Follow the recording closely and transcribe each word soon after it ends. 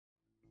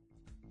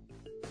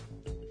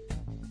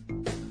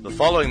The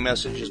following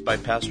message is by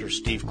Pastor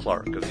Steve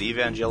Clark of the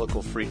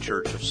Evangelical Free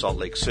Church of Salt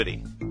Lake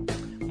City.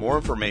 More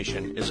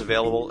information is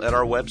available at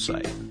our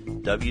website,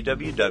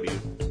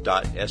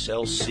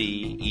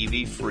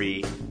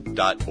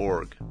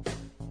 www.slcevfree.org.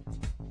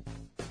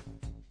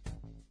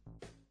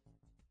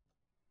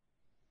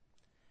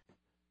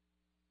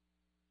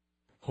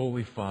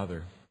 Holy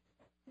Father,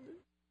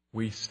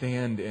 we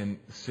stand and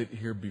sit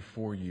here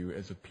before you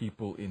as a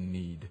people in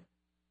need.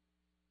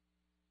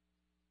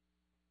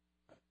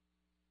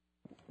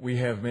 We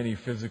have many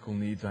physical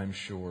needs, I'm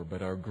sure,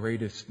 but our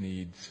greatest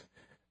needs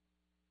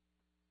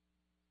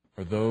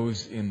are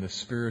those in the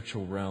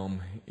spiritual realm,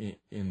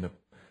 in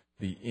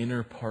the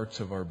inner parts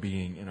of our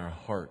being, in our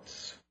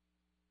hearts.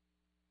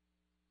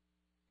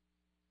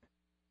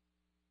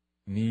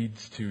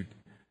 Needs to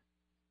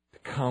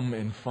come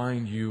and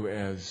find you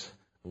as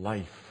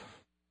life.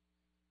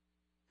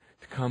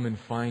 To come and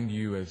find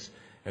you as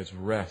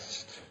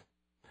rest.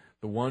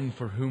 The one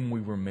for whom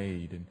we were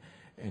made,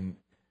 and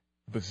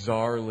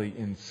bizarrely,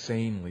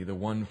 insanely, the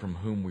one from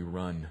whom we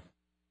run.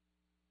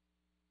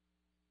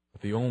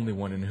 But the only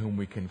one in whom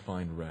we can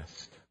find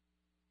rest.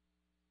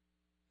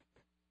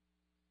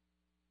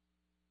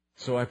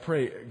 So I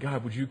pray,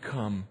 God, would you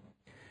come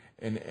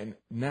and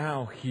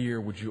now here,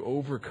 would you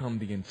overcome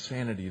the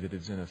insanity that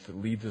is in us, that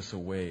leads us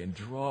away, and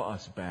draw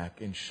us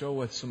back and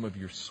show us some of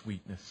your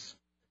sweetness.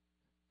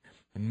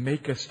 And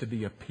make us to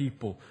be a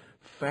people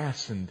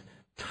fastened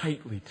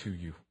tightly to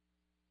you.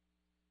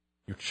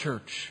 Your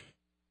church.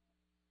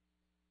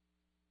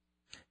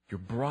 Your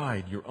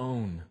bride, your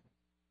own.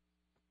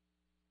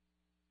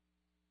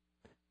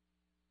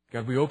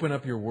 God, we open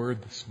up your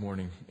word this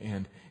morning,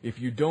 and if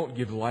you don't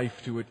give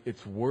life to it,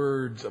 it's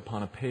words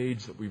upon a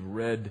page that we've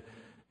read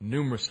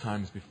numerous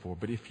times before.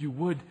 But if you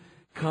would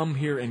come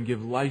here and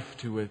give life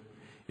to it,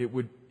 it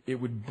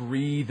would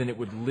breathe and it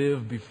would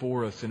live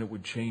before us and it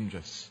would change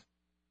us.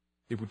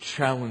 It would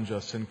challenge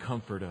us and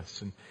comfort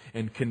us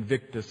and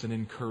convict us and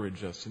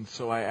encourage us. And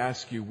so I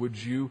ask you, would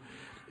you,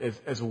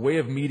 as a way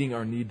of meeting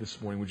our need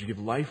this morning, would you give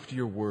life to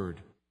your word?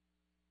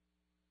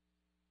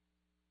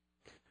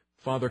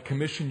 Father,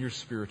 commission your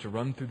Spirit to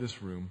run through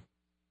this room.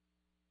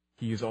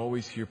 He is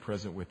always here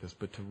present with us,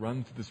 but to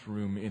run through this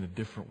room in a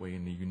different way,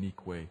 in a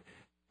unique way,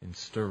 and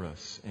stir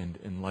us and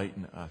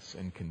enlighten us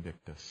and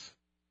convict us.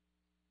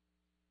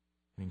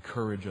 And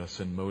encourage us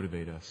and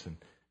motivate us and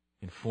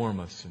inform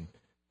us and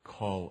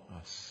call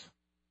us.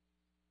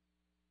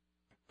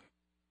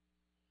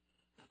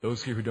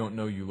 Those here who don't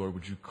know you, Lord,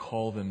 would you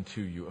call them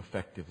to you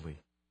effectively?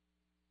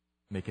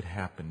 Make it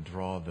happen.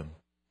 Draw them.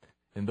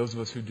 And those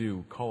of us who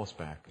do, call us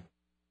back.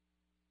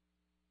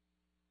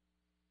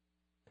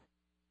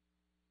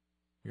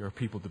 We are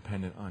people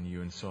dependent on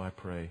you, and so I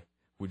pray,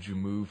 would you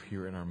move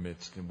here in our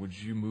midst, and would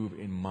you move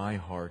in my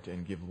heart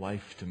and give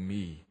life to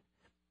me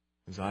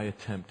as I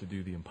attempt to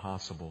do the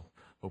impossible,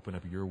 open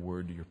up your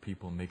word to your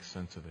people and make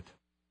sense of it.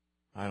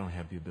 I don't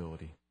have the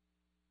ability.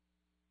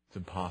 It's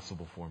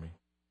impossible for me.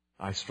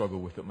 I struggle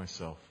with it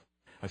myself.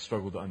 I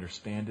struggle to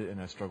understand it and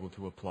I struggle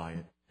to apply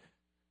it.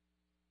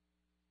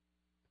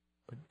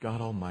 But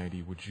God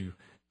Almighty, would you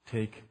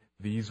take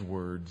these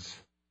words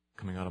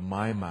coming out of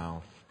my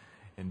mouth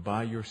and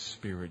by your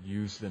Spirit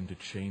use them to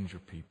change your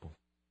people.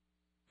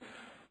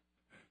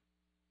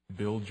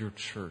 Build your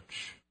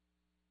church.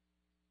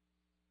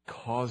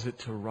 Cause it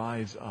to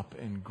rise up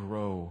and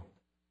grow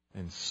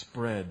and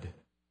spread.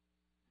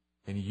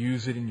 And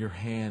use it in your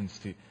hands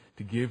to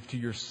give to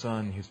your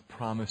Son His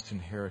promised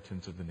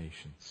inheritance of the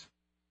nations.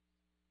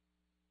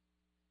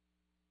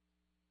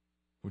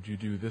 Would you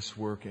do this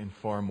work and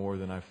far more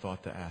than I've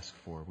thought to ask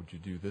for? Would you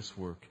do this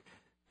work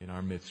in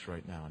our midst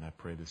right now? And I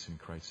pray this in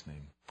Christ's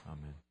name.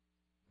 Amen.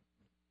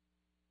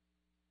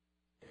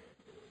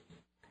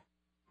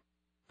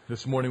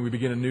 This morning we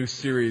begin a new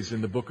series in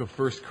the book of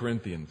 1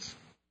 Corinthians.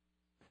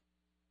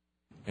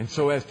 And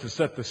so as to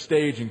set the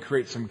stage and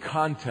create some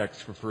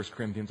context for 1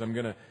 Corinthians, I'm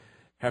going to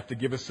have to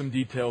give us some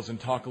details and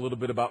talk a little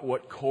bit about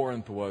what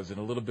Corinth was and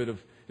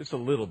just a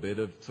little bit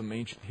of some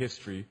ancient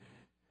history.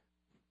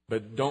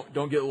 But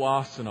don't get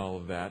lost in all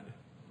of that.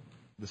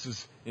 This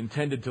is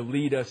intended to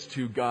lead us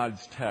to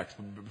God's text.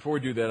 But before we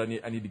do that,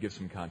 I need to give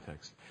some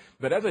context.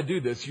 But as I do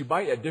this, you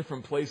might at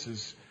different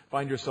places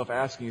find yourself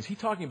asking, is he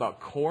talking about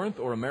Corinth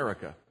or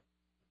America?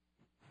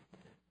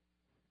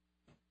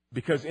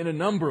 Because in a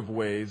number of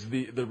ways,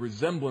 the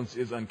resemblance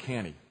is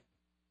uncanny.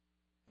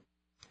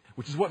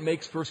 Which is what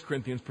makes 1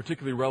 Corinthians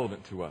particularly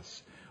relevant to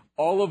us.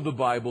 All of the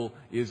Bible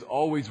is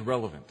always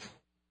relevant.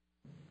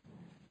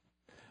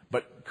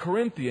 But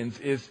Corinthians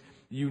is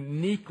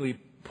uniquely,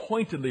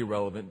 pointedly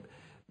relevant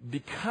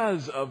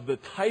because of the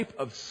type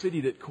of city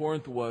that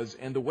Corinth was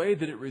and the way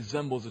that it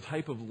resembles the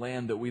type of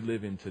land that we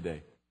live in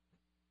today.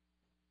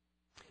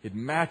 It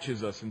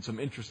matches us in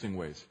some interesting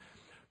ways.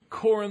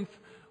 Corinth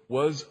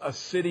was a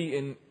city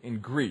in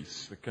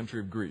Greece, the country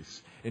of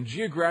Greece. And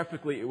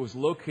geographically, it was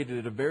located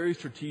at a very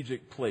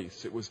strategic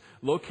place. It was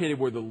located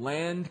where the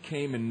land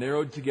came and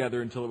narrowed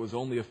together until it was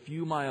only a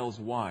few miles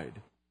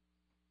wide.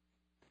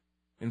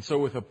 And so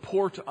with a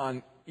port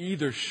on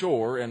either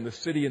shore and the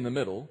city in the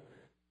middle,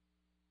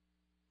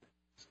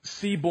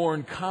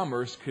 seaborne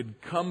commerce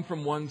could come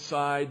from one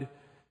side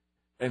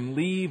and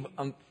leave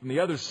from the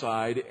other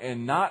side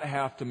and not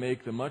have to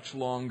make the much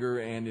longer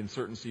and, in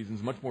certain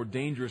seasons, much more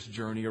dangerous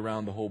journey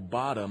around the whole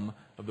bottom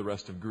of the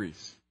rest of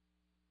Greece.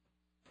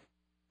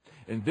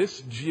 And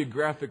this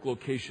geographic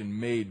location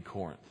made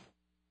Corinth.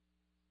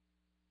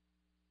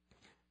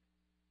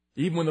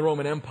 Even when the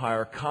Roman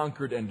Empire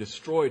conquered and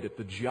destroyed it,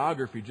 the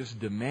geography just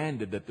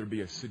demanded that there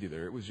be a city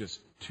there. It was just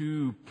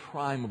too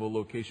prime of a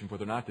location for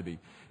there not to be.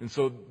 And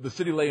so the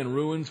city lay in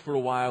ruins for a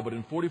while, but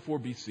in 44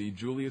 BC,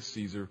 Julius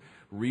Caesar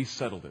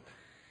resettled it.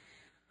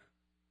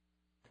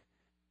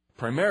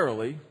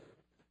 Primarily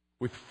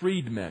with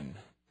freedmen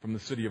from the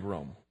city of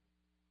Rome.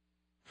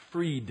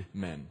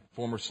 Freedmen,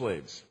 former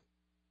slaves,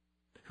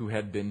 who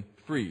had been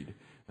freed.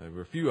 There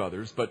were a few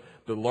others, but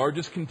the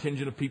largest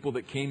contingent of people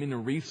that came in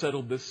and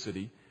resettled this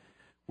city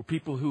were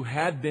people who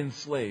had been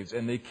slaves,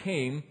 and they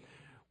came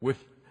with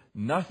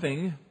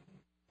nothing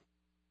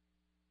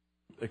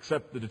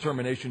except the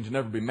determination to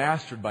never be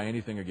mastered by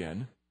anything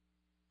again.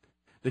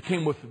 They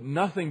came with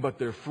nothing but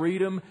their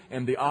freedom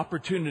and the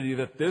opportunity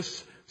that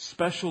this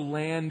special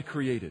land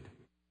created.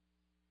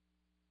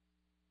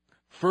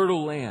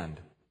 Fertile land,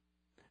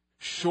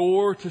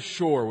 shore to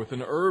shore, with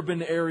an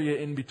urban area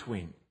in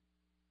between.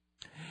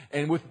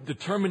 And with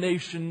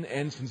determination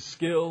and some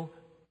skill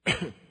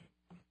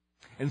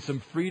and some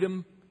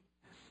freedom,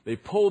 they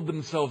pulled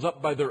themselves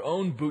up by their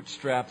own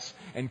bootstraps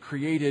and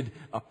created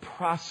a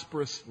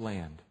prosperous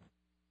land,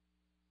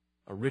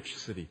 a rich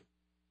city.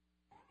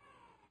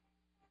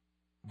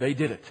 They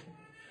did it.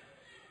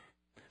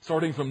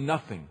 Starting from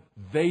nothing,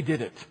 they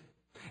did it.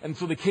 And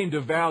so they came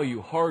to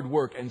value hard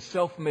work and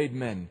self-made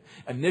men,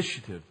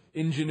 initiative,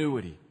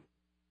 ingenuity,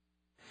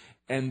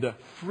 and the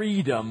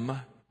freedom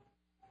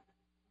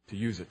to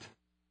use it.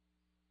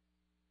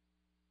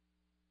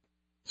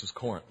 This was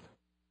Corinth.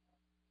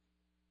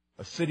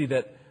 A city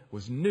that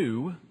was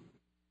new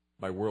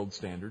by world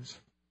standards,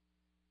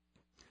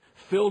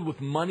 filled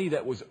with money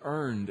that was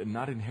earned and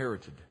not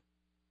inherited,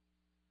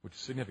 which is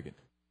significant.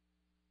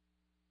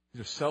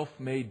 These are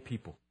self-made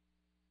people.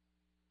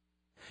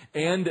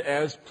 And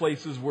as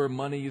places where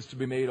money is to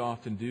be made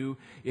often do,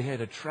 it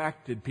had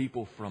attracted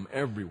people from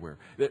everywhere.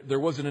 There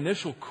was an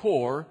initial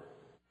core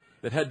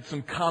that had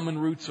some common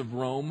roots of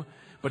Rome,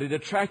 but it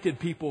attracted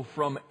people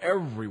from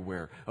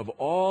everywhere, of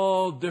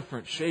all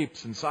different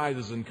shapes and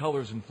sizes and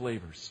colors and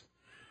flavors.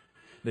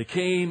 They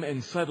came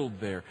and settled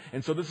there.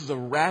 And so this is a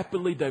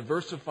rapidly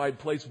diversified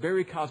place,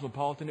 very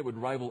cosmopolitan. It would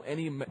rival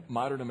any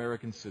modern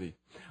American city.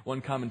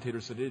 One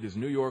commentator said it is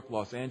New York,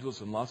 Los Angeles,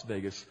 and Las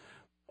Vegas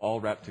all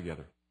wrapped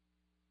together.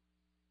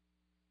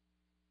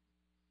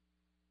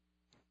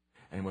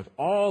 And with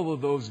all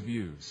of those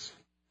views,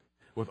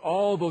 with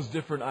all those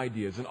different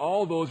ideas and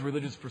all those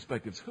religious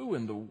perspectives, who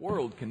in the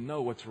world can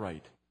know what's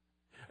right?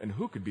 And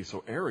who could be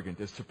so arrogant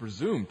as to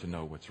presume to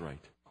know what's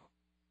right?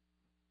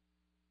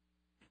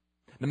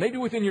 Now, maybe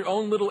within your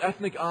own little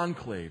ethnic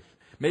enclave,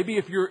 maybe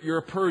if you're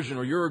a Persian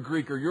or you're a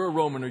Greek or you're a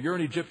Roman or you're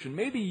an Egyptian,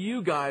 maybe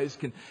you guys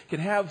can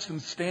have some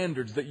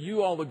standards that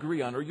you all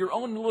agree on, or your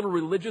own little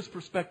religious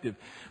perspective.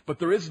 But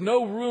there is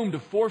no room to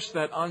force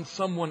that on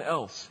someone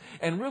else.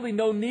 And really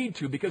no need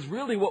to, because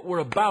really what we're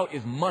about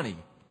is money.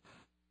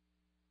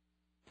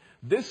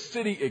 This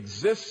city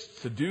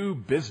exists to do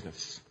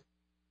business.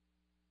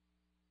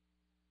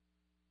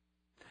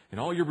 And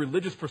all your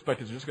religious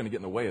perspectives are just going to get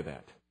in the way of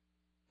that.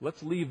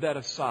 Let's leave that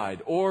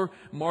aside or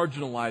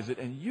marginalize it,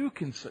 and you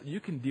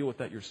can deal with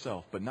that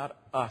yourself, but not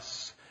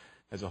us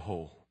as a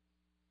whole.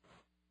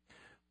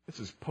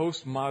 This is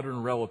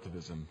postmodern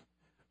relativism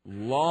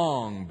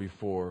long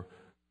before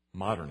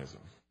modernism.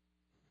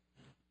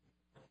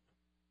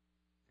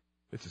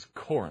 This is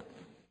Corinth.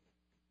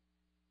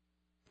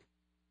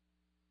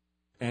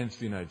 And it's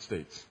the United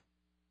States.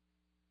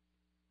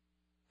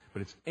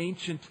 But it's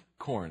ancient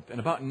Corinth. And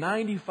about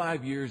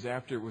 95 years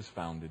after it was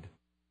founded,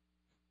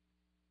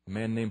 a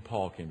man named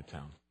Paul came to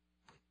town.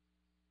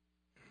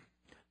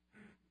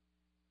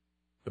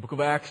 The book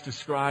of Acts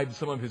describes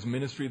some of his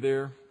ministry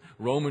there.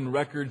 Roman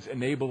records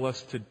enable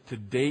us to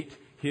date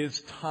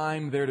his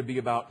time there to be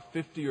about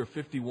 50 or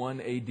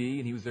 51 AD,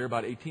 and he was there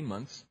about 18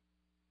 months.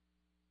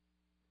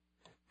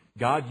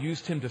 God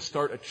used him to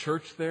start a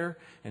church there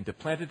and to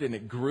plant it, and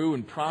it grew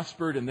and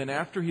prospered. And then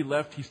after he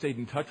left, he stayed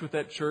in touch with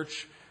that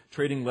church,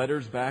 trading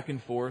letters back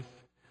and forth,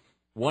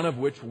 one of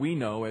which we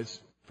know as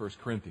 1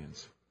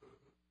 Corinthians.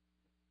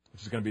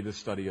 This is going to be the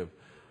study of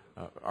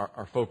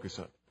our focus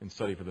in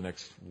study for the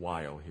next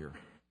while here.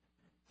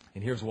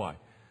 And here's why.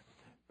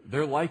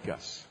 They're like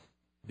us,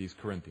 these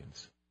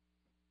Corinthians.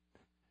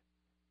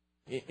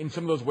 In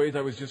some of those ways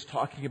I was just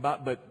talking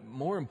about, but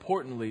more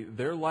importantly,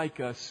 they're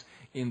like us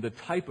in the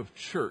type of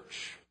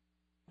church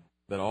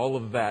that all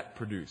of that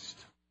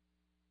produced.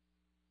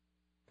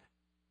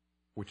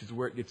 Which is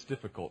where it gets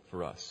difficult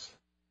for us.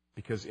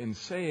 Because in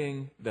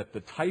saying that the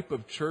type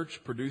of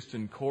church produced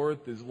in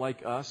Corinth is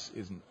like us,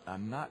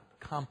 I'm not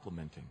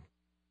complimenting.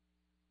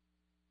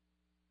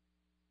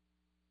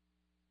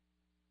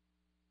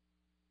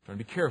 I'm trying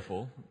to be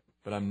careful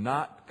but I'm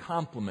not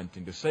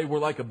complimenting. To say we're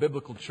like a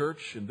biblical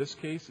church in this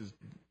case is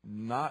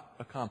not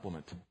a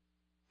compliment.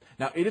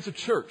 Now, it is a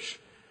church.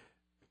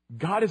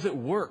 God is at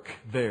work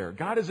there.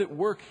 God is at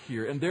work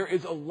here, and there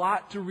is a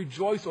lot to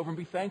rejoice over and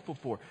be thankful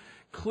for.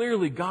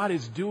 Clearly, God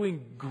is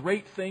doing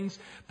great things.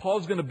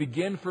 Paul's going to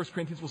begin 1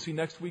 Corinthians, we'll see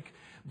next week,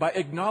 by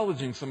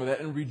acknowledging some of that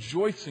and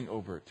rejoicing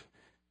over it.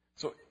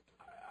 So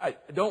I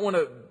don't want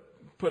to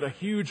put a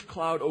huge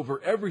cloud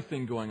over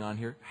everything going on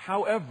here.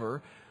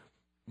 However,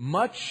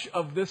 much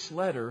of this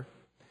letter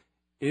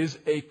is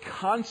a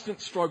constant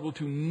struggle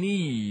to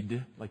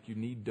knead, like you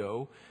knead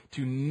dough,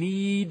 to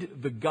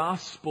knead the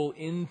gospel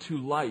into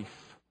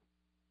life.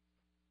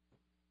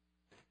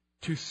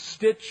 To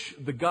stitch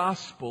the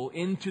gospel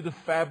into the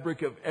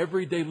fabric of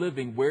everyday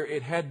living where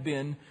it had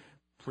been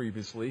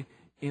previously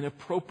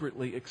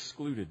inappropriately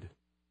excluded.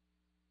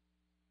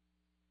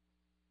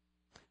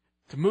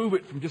 To move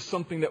it from just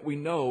something that we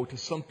know to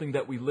something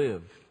that we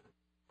live.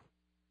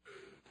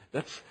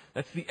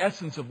 That's the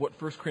essence of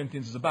what 1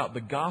 Corinthians is about.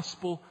 The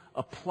gospel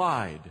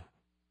applied.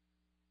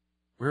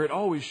 Where it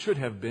always should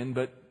have been,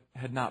 but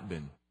had not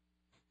been.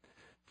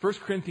 1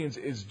 Corinthians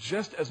is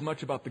just as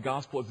much about the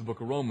gospel as the book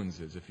of Romans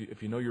is.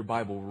 If you know your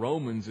Bible,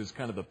 Romans is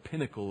kind of the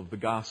pinnacle of the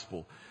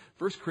gospel.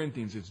 1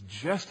 Corinthians is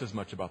just as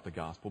much about the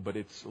gospel, but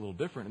it's a little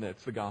different in that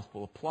it's the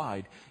gospel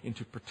applied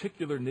into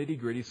particular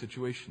nitty-gritty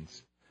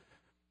situations.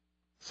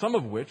 Some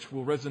of which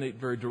will resonate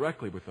very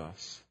directly with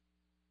us.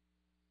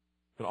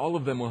 But all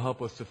of them will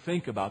help us to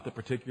think about the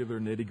particular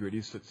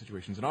nitty-gritty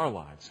situations in our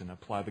lives and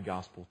apply the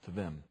gospel to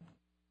them.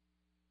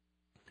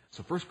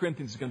 So 1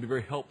 Corinthians is going to be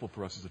very helpful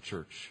for us as a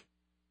church.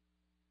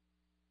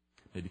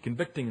 Maybe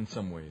convicting in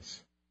some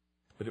ways,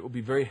 but it will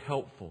be very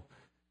helpful.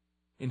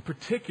 In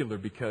particular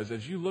because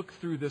as you look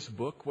through this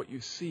book, what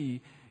you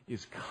see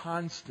is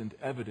constant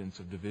evidence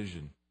of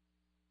division.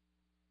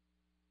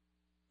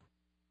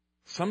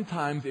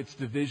 Sometimes it's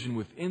division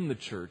within the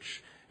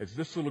church as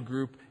this little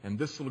group and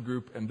this little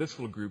group and this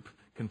little group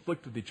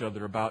conflict with each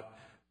other about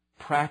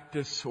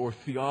practice or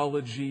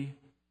theology.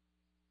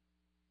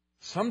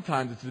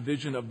 Sometimes it's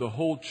division of the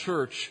whole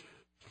church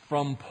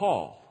from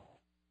Paul,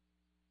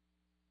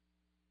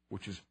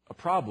 which is a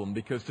problem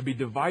because to be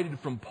divided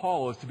from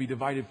Paul is to be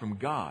divided from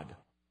God.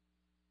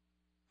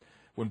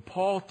 When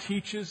Paul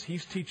teaches,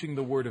 he's teaching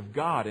the Word of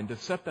God, and to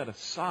set that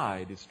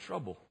aside is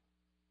trouble.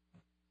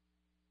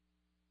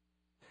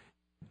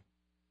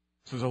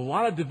 So there's a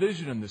lot of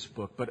division in this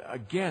book, but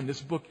again,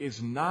 this book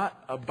is not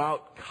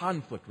about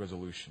conflict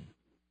resolution.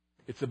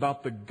 It's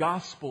about the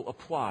gospel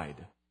applied,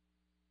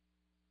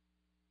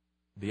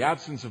 the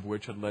absence of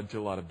which had led to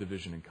a lot of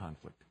division and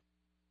conflict.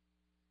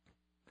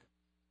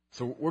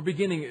 So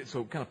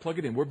kind of plug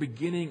it in. We're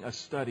beginning a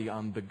study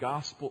on the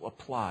gospel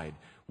applied,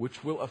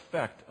 which will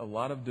affect a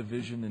lot of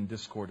division and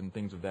discord and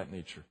things of that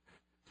nature,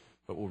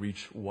 but will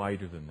reach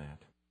wider than that.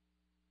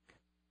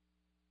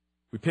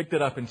 We picked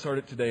it up and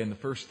started today in the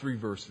first 3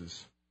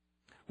 verses,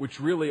 which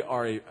really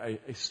are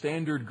a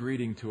standard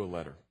greeting to a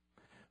letter.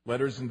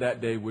 Letters in that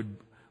day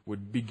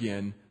would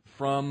begin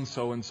from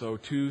so-and-so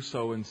to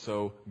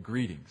so-and-so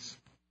greetings.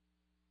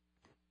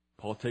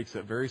 Paul takes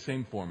that very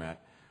same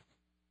format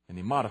and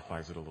he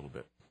modifies it a little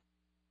bit.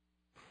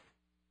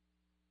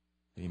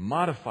 And he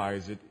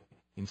modifies it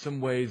in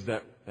some ways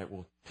that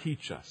will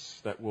teach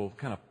us, that will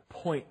kind of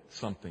point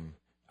something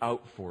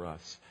out for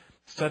us.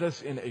 Set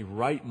us in a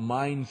right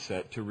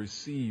mindset to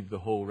receive the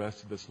whole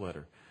rest of this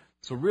letter.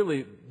 So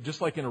really,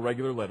 just like in a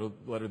regular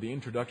letter, the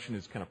introduction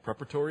is kind of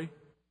preparatory.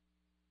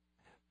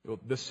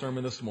 Well, this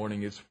sermon this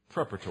morning is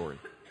preparatory.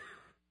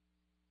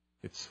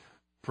 It's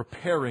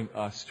preparing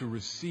us to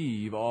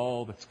receive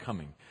all that's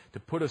coming. To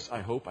put us,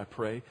 I hope, I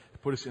pray, to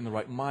put us in the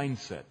right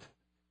mindset.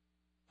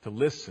 To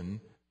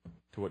listen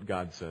to what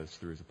God says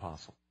through His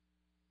apostle.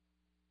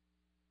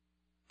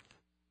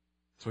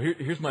 So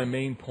here's my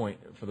main point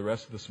for the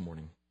rest of this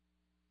morning.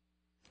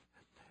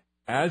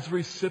 As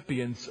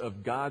recipients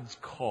of God's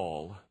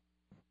call,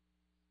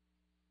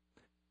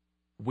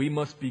 we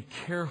must be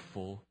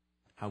careful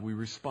how we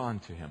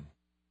respond to Him.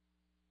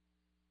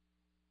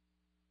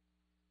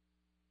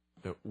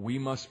 That we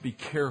must be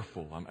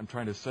careful. I'm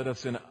trying to set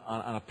us on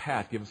a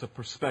path, give us a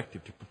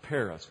perspective to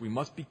prepare us. We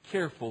must be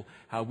careful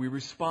how we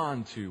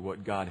respond to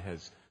what God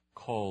has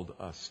called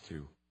us to.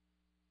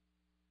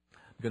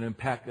 I'm going to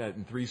unpack that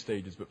in 3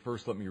 stages, but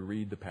first let me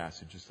read the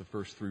passage. It's the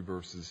first 3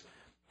 verses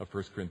of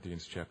 1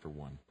 Corinthians chapter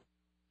 1.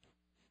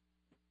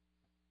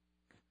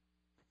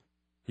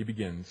 He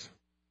begins,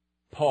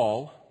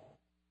 Paul,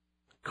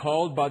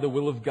 called by the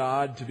will of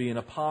God to be an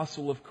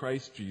apostle of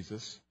Christ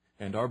Jesus,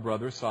 and our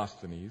brother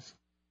Sosthenes,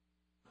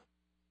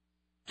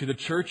 to the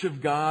church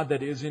of God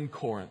that is in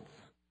Corinth,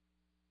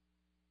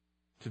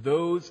 to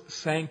those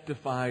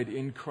sanctified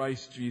in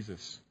Christ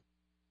Jesus,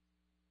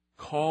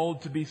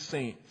 called to be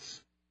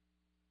saints,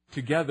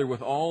 together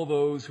with all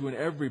those who in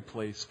every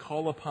place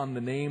call upon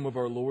the name of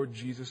our Lord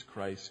Jesus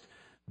Christ,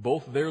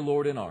 both their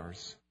Lord and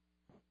ours.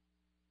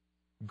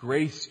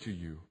 Grace to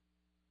you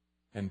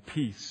and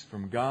peace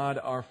from God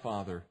our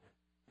Father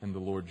and the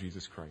Lord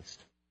Jesus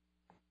Christ.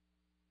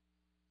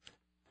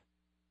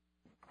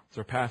 It's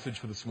our passage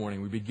for this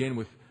morning. We begin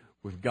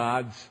with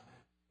God's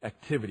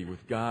activity,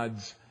 with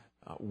God's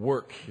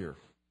work here.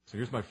 So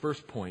here's my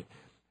first point.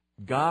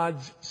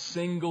 God's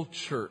single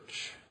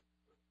church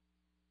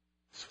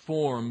is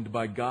formed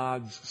by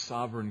God's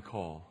sovereign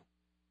call.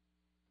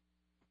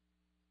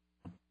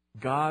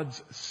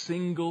 God's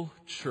single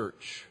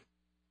church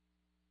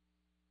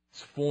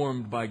is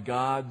formed by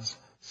God's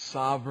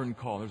sovereign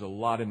call. There's a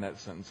lot in that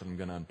sentence that I'm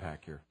going to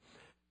unpack here.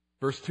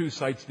 Verse 2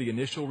 cites the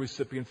initial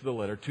recipients of the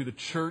letter to the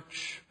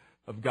church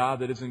of God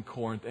that is in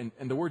Corinth.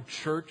 And the word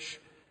church,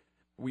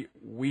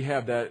 we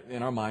have that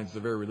in our minds, it's a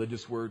very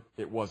religious word.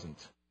 It wasn't.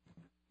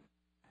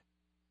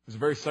 It's a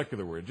very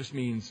secular word. It just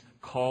means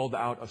called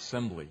out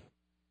assembly.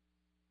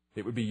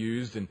 It would be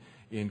used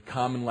in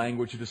common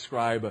language to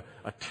describe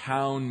a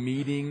town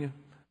meeting,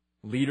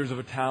 leaders of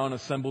a town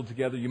assembled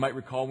together. You might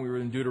recall when we were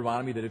in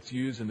Deuteronomy that it's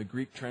used in the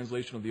Greek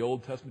translation of the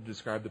Old Testament to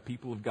describe the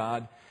people of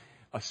God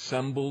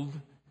assembled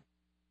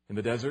in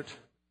the desert.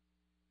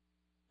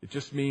 It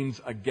just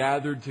means a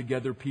gathered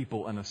together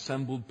people, an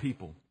assembled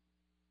people.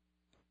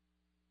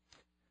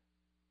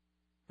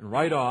 And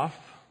right off,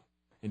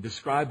 in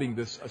describing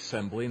this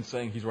assembly and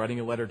saying he's writing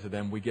a letter to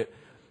them, we get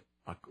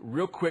a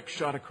real quick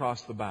shot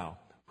across the bow.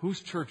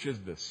 Whose church is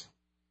this?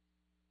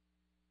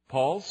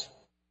 Paul's?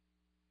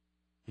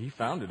 He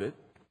founded it.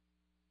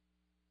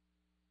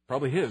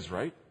 Probably his,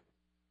 right?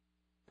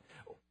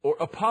 Or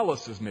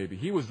Apollos' maybe.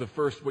 He was the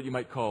first, what you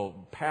might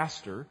call,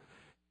 pastor.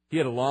 He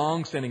had a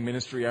long-standing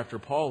ministry after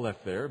Paul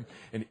left there,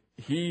 and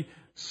he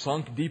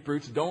sunk deep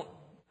roots. Don't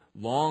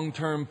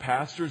long-term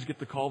pastors get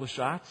to call the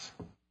shots?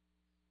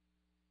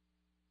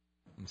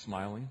 I'm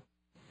smiling.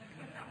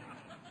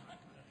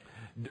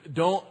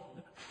 Don't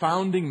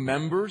founding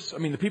members, I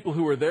mean, the people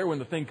who are there when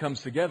the thing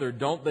comes together,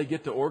 don't they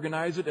get to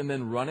organize it and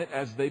then run it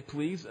as they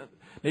please?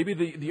 Maybe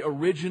the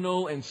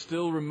original and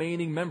still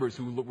remaining members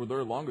who were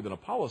there longer than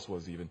Apollos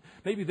was even,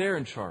 maybe they're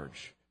in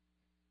charge.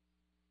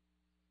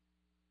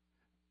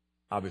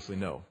 Obviously,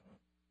 no.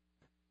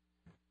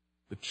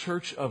 The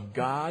church of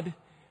God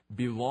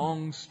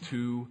belongs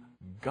to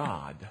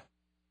God.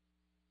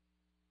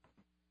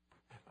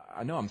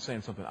 I know I'm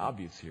saying something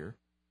obvious here,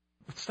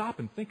 but stop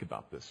and think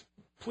about this,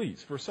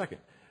 please, for a second.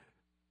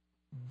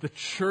 The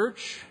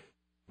church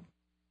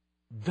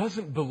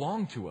doesn't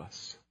belong to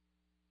us.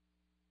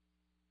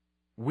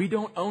 We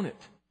don't own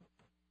it.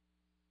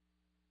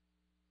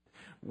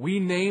 We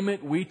name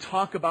it, we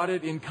talk about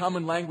it in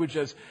common language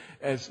as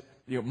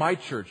my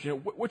church.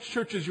 Which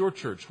church is your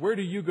church? Where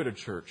do you go to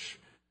church?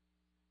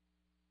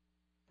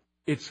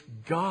 It's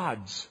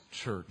God's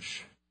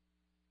church.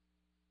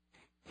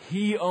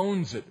 He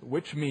owns it,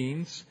 which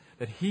means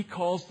that He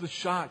calls the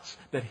shots,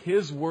 that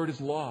His word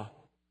is law.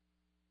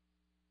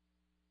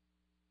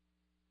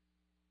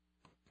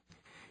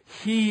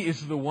 He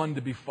is the one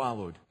to be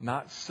followed,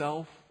 not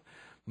self,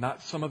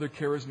 not some other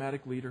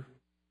charismatic leader.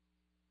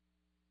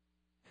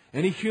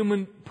 Any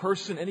human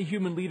person, any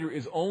human leader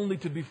is only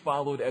to be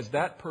followed as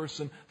that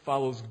person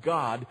follows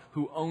God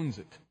who owns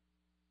it.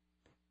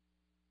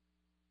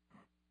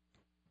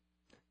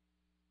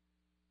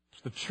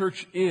 The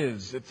church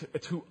is.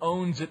 It's who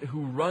owns it,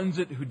 who runs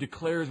it, who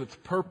declares its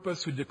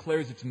purpose, who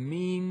declares its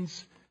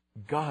means.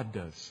 God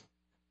does.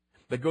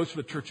 That goes for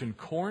the church in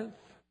Corinth.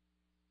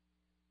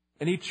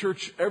 Any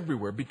church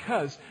everywhere,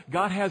 because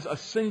God has a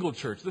single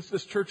church.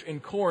 This church in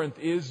Corinth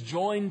is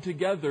joined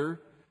together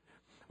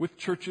with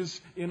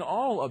churches in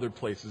all other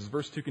places.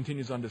 Verse 2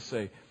 continues on to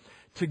say,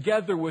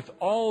 together with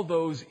all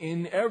those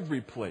in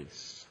every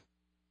place.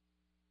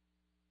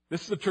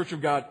 This is the church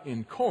of God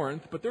in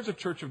Corinth, but there's a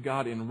church of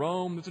God in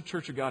Rome. There's a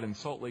church of God in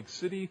Salt Lake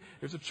City.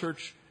 There's a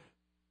church.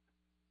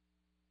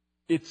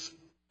 It's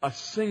a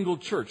single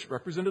church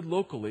represented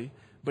locally,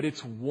 but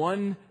it's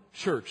one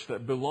church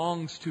that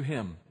belongs to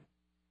Him.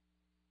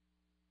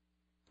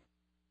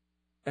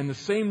 And the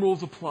same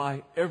rules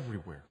apply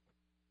everywhere.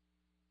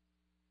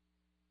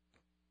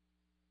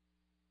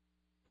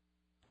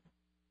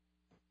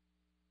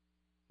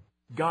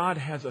 God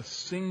has a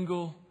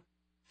single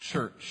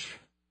church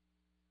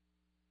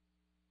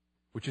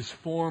which is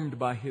formed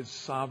by His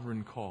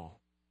sovereign call.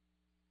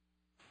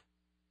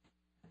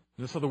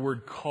 Notice how the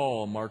word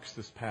call marks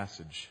this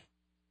passage.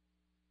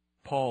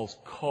 Paul's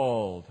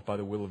called by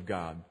the will of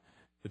God.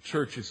 The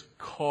church is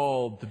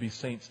called to be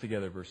saints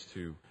together, verse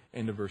 2.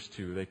 End of verse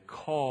 2. They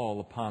call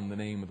upon the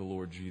name of the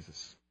Lord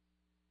Jesus.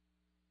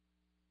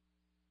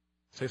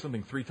 Say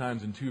something 3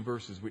 times in 2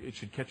 verses. It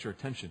should catch your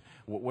attention.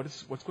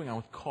 What's going on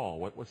with call?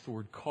 What's the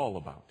word call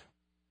about?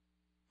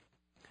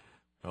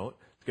 Well,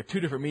 it's got 2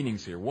 different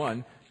meanings here.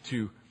 One,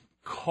 to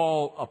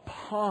call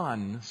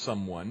upon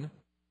someone.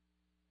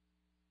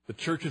 The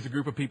church is a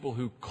group of people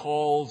who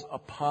calls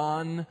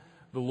upon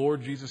the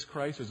Lord Jesus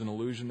Christ. There's an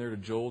allusion there to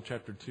Joel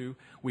chapter 2.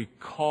 We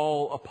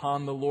call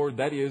upon the Lord.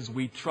 That is,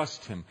 we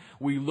trust Him.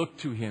 We look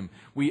to Him.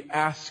 We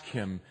ask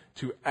Him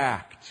to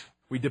act.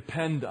 We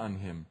depend on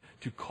Him.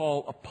 To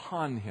call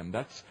upon Him.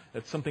 That's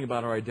something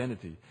about our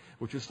identity,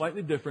 which is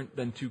slightly different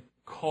than to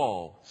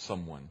call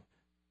someone.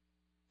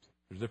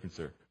 There's a difference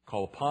there.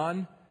 Call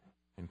upon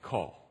and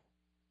call.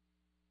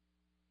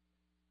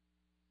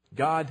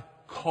 God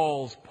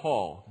calls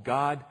Paul.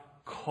 God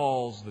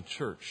calls the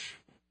church,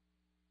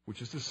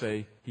 which is to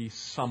say, He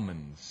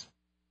summons.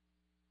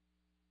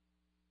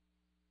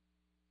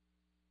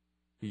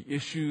 He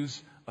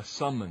issues a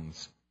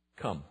summons.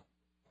 Come.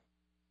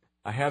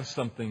 I have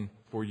something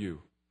for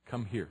you.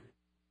 Come here.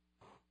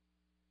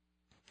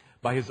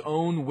 By His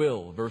own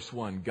will, verse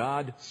 1,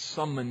 God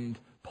summoned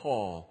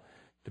Paul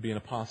to be an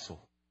apostle.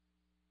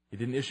 He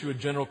didn't issue a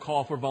general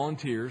call for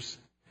volunteers.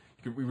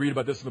 We read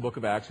about this in the book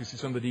of Acts. We see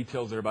some of the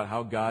details there about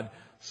how God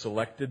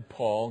selected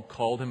Paul,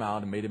 called him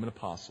out, and made him an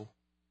apostle.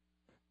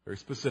 Very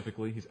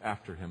specifically, He's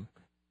after him.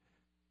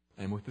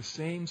 And with the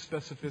same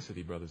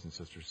specificity, brothers and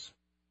sisters,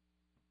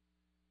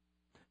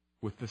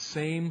 with the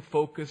same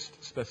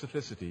focused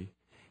specificity,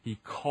 He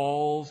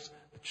calls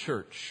the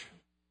church,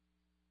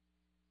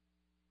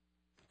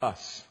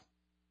 us.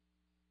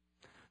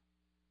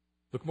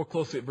 Look more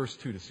closely at verse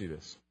 2 to see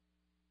this.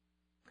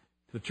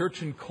 To the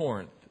church in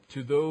Corinth,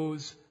 to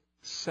those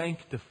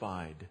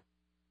sanctified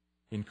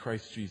in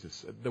Christ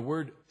Jesus. The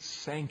word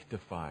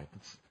sanctified,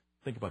 let's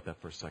think about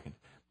that for a second.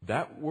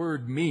 That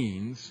word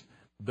means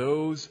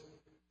those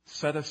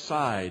set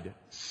aside,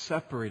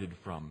 separated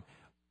from.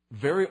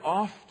 Very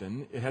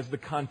often, it has the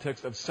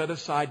context of set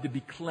aside to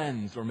be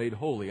cleansed or made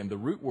holy. And the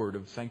root word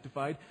of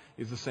sanctified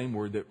is the same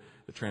word that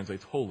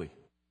translates holy.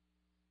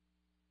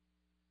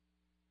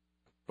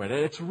 But at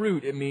its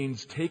root, it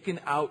means taken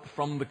out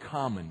from the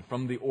common,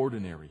 from the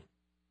ordinary.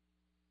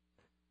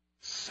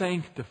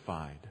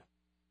 Sanctified.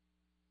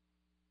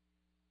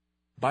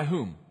 By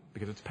whom?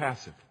 Because it's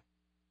passive.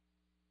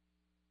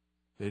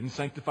 They didn't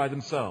sanctify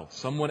themselves.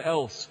 Someone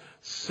else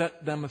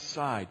set them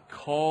aside,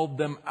 called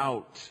them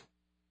out.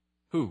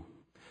 Who?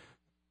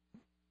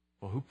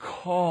 Well, who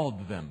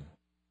called them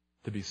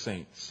to be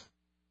saints?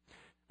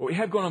 What we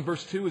have going on in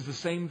verse 2 is the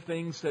same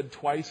thing said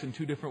twice in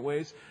two different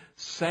ways.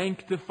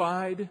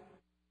 Sanctified,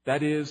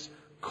 that is,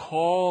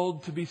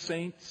 called to be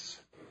saints.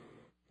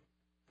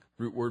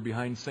 Root word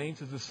behind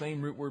saints is the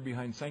same root word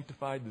behind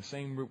sanctified, the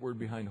same root word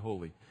behind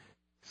holy.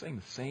 Saying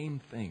the same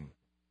thing.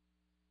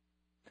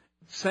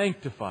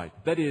 Sanctified,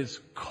 that is,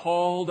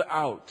 called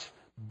out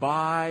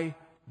by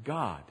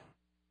God.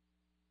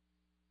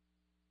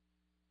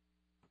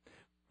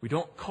 We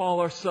don't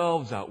call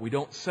ourselves out. We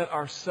don't set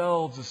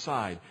ourselves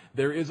aside.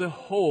 There is a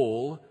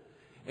hole,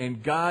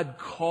 and God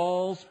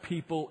calls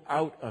people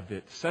out of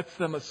it, sets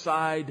them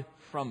aside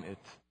from it.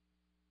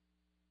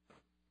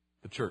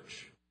 The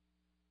church.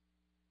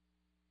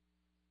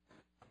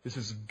 This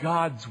is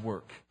God's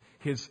work,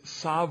 His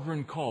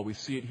sovereign call. We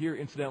see it here,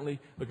 incidentally.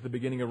 Look at the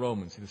beginning of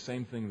Romans. See the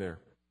same thing there.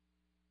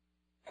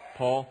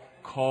 Paul,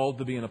 called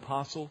to be an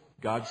apostle.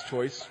 God's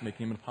choice,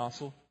 making him an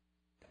apostle.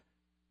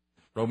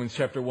 Romans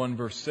chapter 1,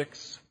 verse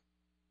 6.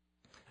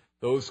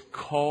 Those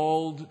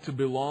called to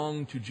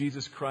belong to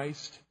Jesus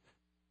Christ.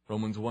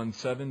 Romans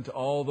 1:7. To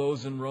all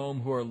those in Rome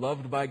who are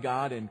loved by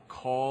God and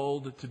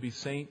called to be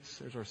saints.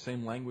 There's our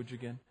same language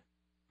again.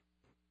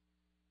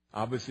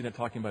 Obviously not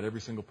talking about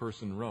every single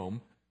person in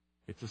Rome.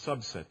 It's a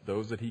subset.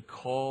 Those that He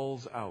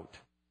calls out.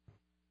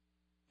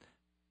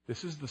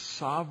 This is the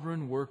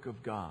sovereign work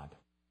of God.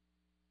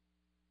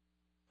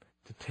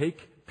 To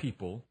take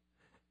people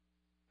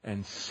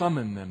and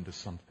summon them to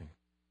something.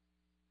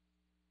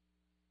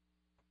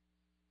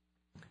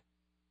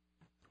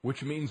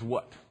 Which means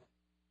what?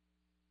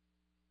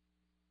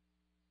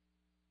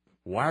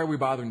 Why are we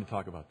bothering to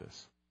talk about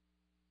this?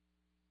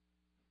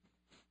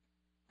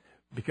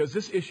 Because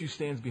this issue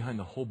stands behind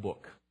the whole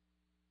book.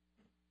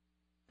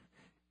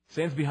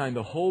 Stands behind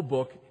the whole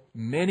book,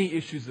 many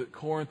issues that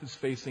Corinth is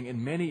facing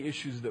and many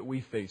issues that we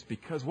face.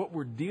 Because what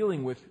we're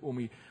dealing with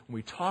when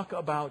we talk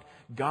about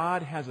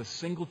God has a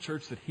single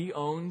church that He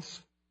owns,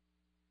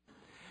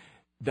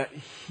 that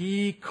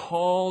He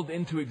called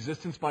into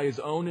existence by His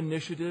own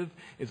initiative,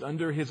 is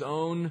under His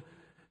own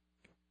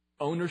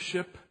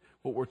ownership.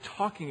 What we're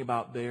talking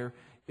about there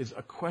is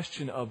a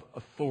question of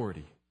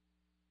authority.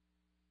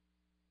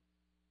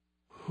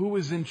 Who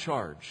is in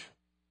charge?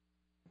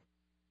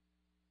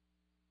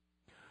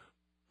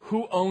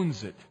 Who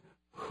owns it?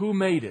 Who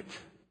made it?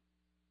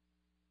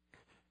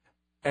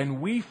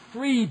 And we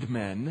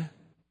freedmen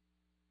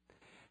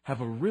have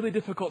a really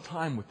difficult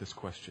time with this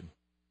question.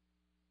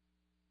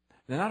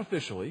 Now, not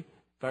officially.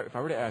 If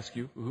I were to ask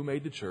you, who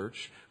made the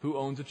church, who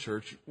owns the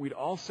church, we'd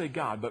all say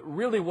God. But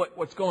really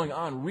what's going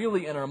on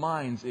really in our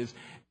minds is,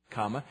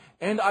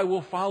 and I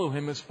will follow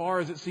Him as far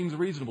as it seems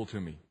reasonable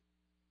to me.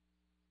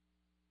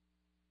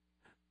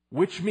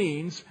 Which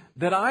means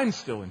that I'm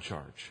still in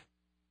charge.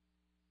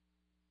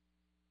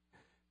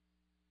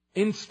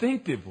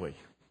 Instinctively.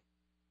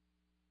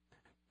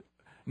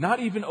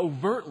 Not even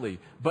overtly,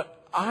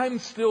 but I'm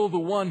still the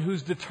one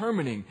who's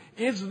determining,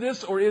 is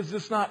this or is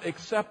this not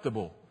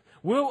acceptable?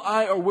 Will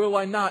I or will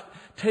I not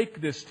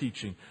take this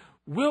teaching?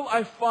 Will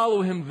I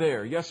follow Him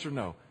there? Yes or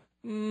no?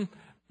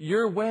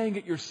 You're weighing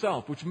it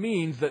yourself, which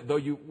means that though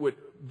you would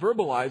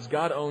verbalize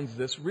God owns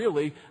this,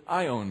 really,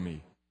 I own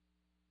me.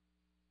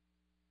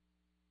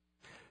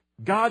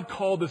 God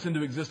called this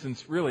into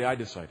existence, really, I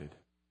decided.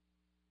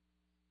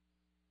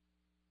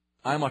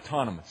 I'm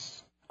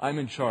autonomous. I'm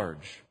in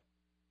charge.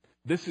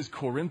 This is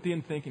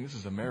Corinthian thinking. This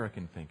is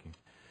American thinking.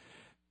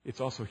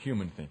 It's also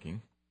human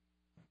thinking.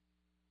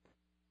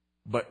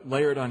 But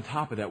layered on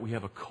top of that, we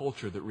have a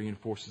culture that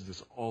reinforces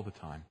this all the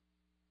time.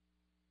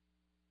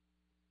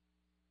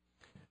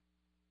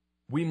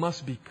 We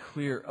must be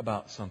clear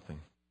about something.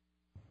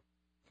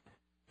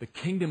 The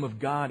kingdom of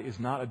God is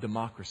not a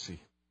democracy,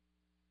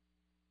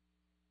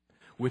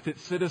 with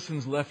its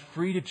citizens left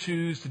free to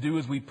choose to do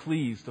as we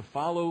please, to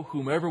follow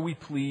whomever we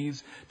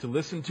please, to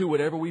listen to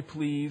whatever we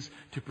please,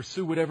 to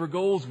pursue whatever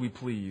goals we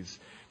please,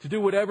 to do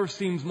whatever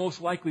seems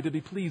most likely to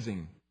be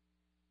pleasing.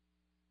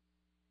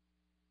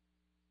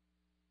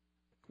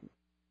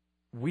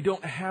 We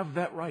don't have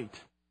that right.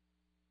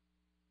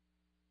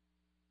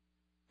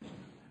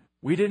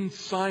 We didn't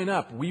sign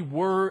up. We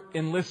were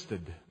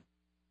enlisted,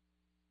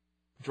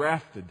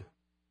 drafted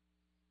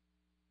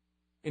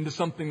into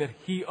something that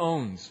He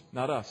owns,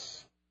 not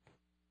us.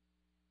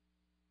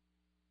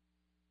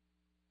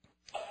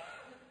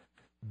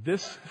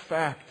 This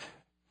fact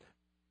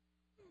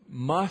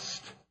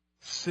must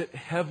sit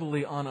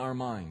heavily on our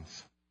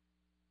minds,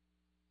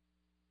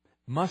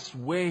 must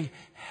weigh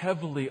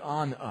heavily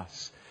on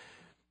us.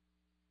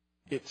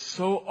 It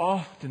so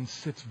often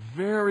sits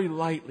very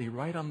lightly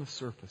right on the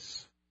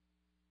surface.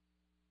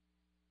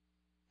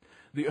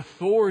 The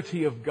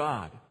authority of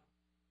God.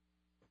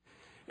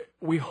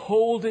 We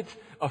hold it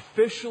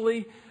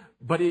officially,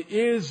 but it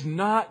is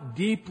not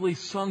deeply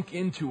sunk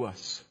into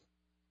us.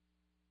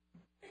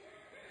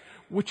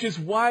 Which is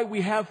why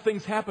we have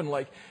things happen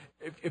like,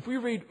 if we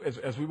read,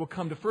 as we will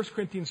come to 1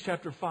 Corinthians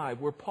chapter 5,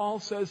 where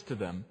Paul says to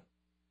them,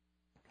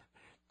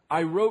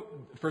 I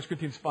wrote, 1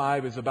 Corinthians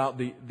 5 is about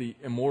the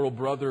immoral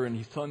brother, and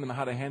he's telling them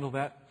how to handle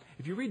that.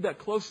 If you read that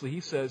closely, he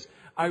says,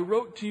 I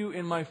wrote to you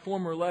in my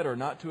former letter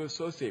not to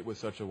associate with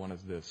such a one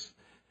as this.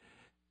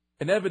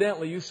 And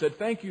evidently you said,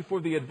 thank you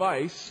for the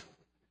advice.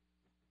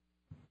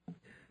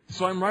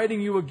 So I'm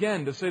writing you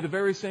again to say the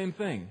very same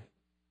thing.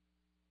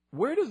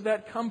 Where does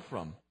that come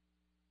from?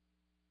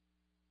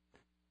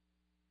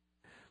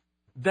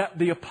 That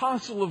the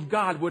apostle of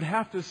God would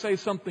have to say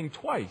something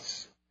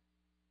twice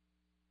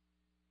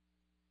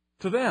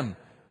to them.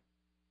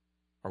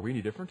 Are we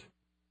any different?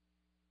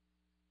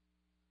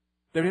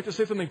 They would have to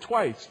say something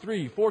twice,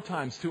 3, 4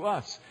 times to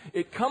us.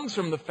 It comes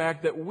from the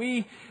fact that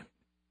we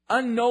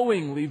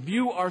unknowingly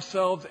view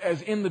ourselves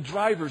as in the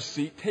driver's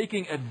seat,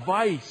 taking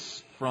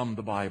advice from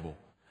the Bible,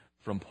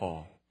 from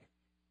Paul.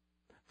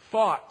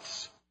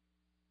 Thoughts,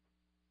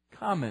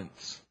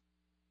 comments,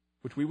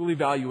 which we will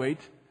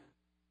evaluate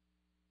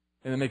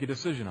and then make a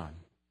decision on.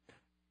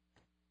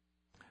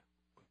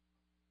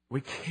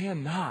 We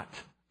cannot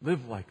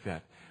live like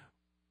that.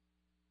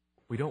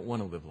 We don't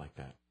want to live like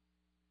that.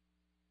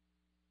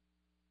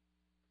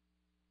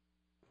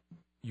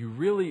 You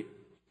really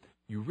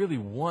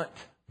want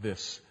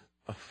this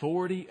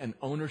authority and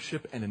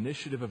ownership and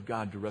initiative of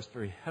God to rest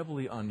very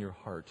heavily on your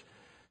heart,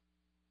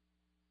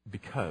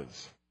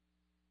 because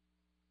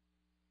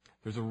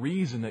there's a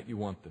reason that you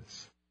want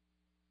this.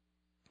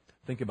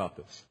 Think about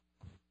this.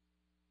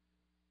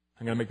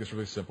 I'm going to make this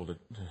really simple to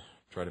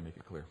try to make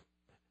it clear.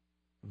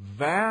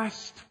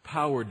 Vast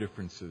power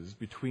differences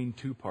between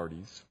two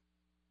parties.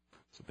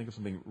 So think of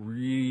something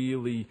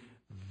really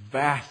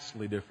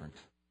vastly different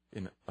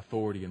in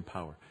authority and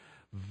power.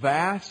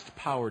 Vast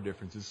power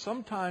differences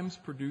sometimes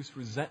produce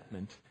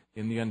resentment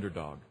in the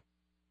underdog,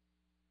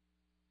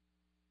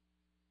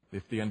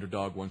 if the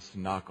underdog wants to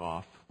knock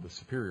off the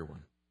superior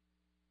one.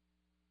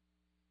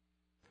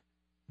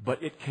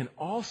 But it can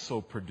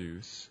also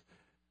produce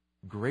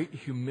great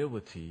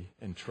humility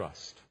and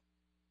trust.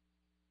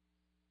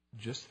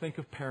 Just think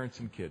of parents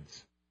and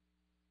kids,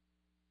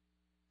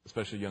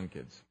 especially young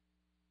kids,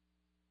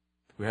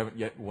 who haven't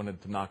yet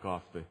wanted to knock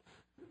off the...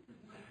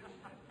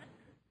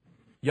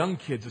 Young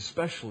kids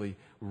especially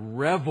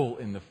revel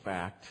in the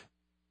fact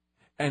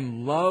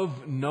and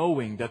love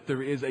knowing that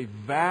there is a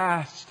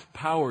vast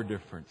power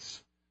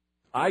difference.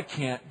 I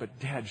can't, but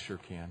Dad sure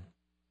can.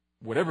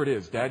 Whatever it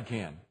is, Dad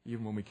can,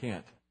 even when we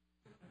can't.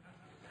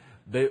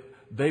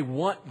 They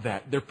want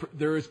that.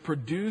 There is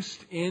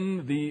produced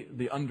in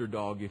the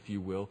underdog, if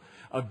you will,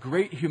 a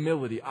great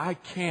humility. I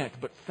can't,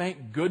 but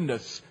thank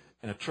goodness,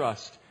 and a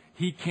trust,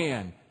 he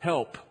can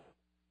help.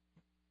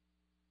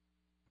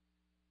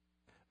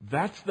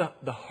 That's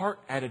the heart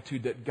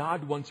attitude that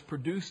God wants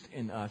produced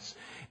in us.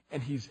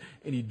 And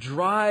He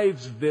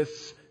drives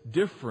this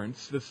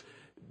difference,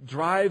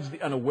 drives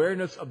an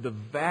awareness of the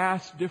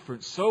vast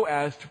difference so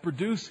as to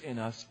produce in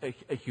us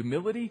a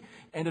humility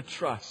and a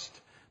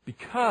trust.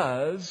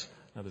 Because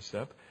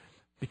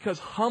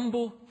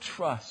humble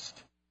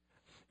trust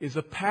is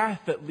a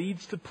path that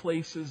leads to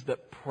places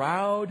that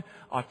proud,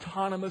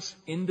 autonomous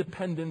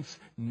independence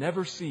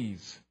never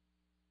sees.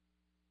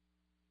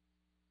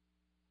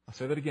 I'll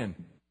say that again.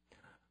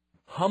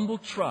 Humble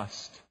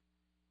trust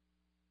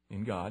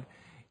in God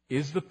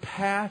is the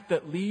path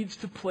that leads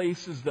to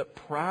places that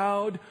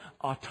proud,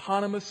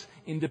 autonomous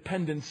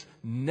independence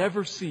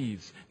never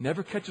sees,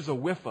 never catches a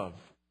whiff of.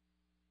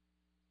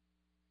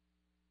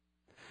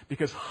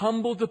 Because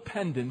humble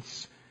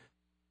dependence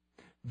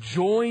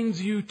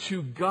joins you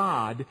to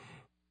God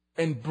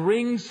and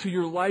brings to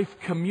your life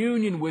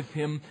communion with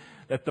Him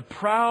that the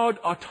proud,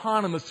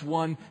 autonomous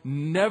one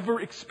never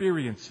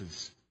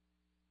experiences.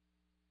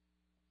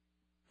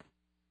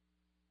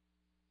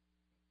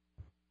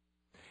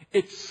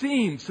 It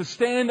seems to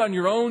stand on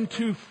your own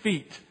 2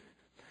 feet,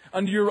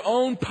 under your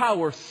own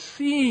power,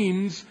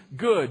 seems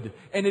good,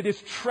 and it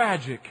is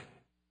tragic.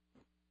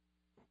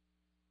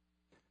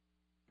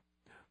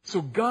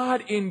 So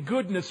God in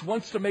goodness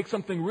wants to make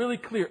something really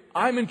clear.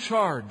 I'm in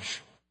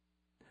charge.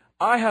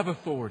 I have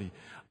authority.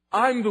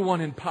 I'm the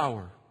one in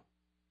power.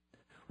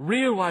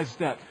 Realize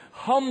that.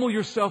 Humble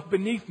yourself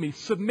beneath me.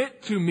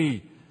 Submit to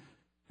me.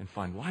 And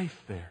find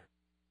life there.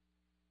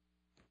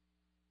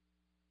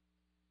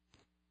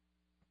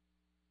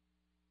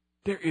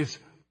 There is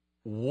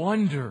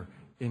wonder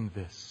in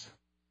this.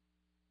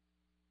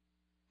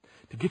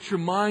 To get your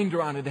mind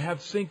around it, to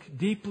have sink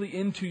deeply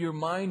into your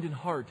mind and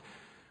heart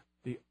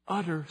the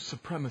utter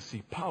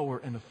supremacy,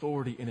 power, and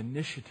authority and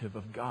initiative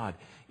of God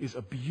is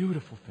a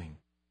beautiful thing.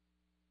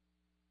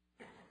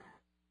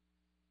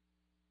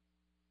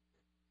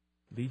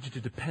 Leads you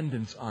to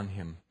dependence on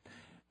Him,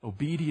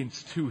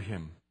 obedience to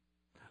Him,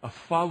 a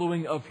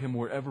following of Him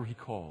wherever He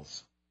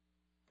calls.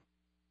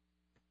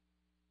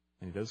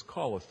 And He does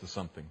call us to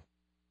something,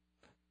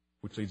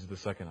 which leads to the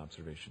second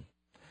observation.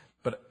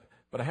 But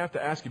I have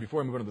to ask you before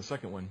I move on to the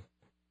second one,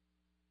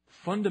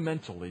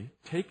 fundamentally,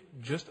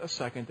 take just a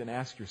second and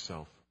ask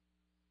yourself,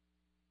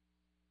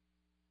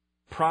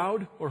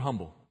 proud or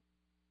humble?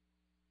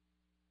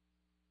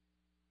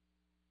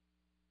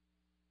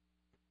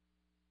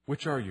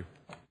 Which are you?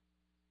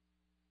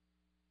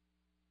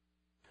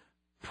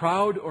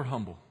 Proud or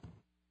humble?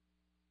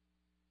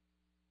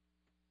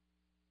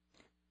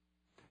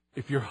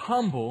 If you're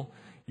humble,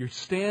 you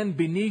stand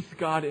beneath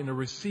God in a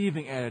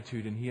receiving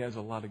attitude, and He has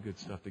a lot of good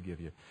stuff to give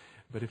you.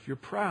 But if you're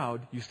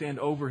proud, you stand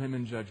over Him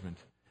in judgment.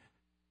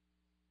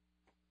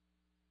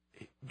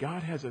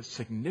 God has a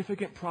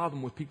significant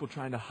problem with people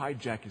trying to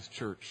hijack His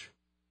church.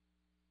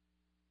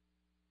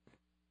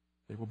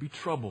 There will be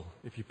trouble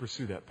if you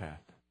pursue that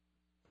path.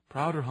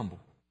 Proud or humble?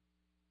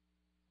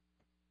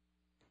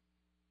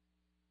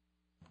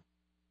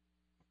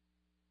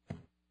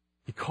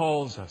 He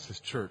calls us, His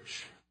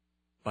church,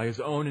 by His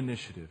own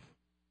initiative.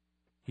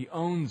 He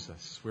owns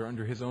us. We're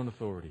under His own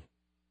authority.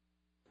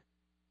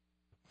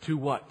 To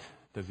what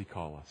does He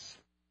call us?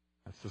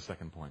 That's the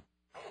second point.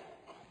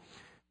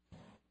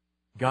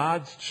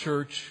 God's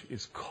church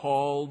is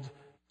called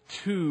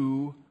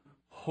to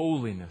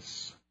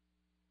holiness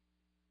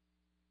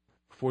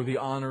for the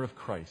honor of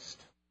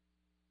Christ.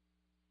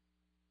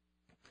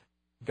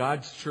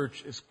 God's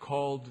church is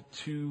called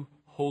to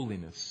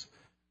holiness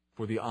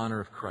for the honor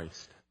of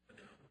Christ.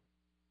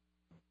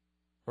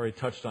 Already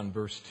touched on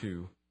verse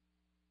 2.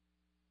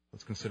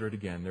 Let's consider it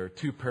again. There are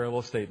 2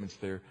 parallel statements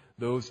there.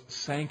 Those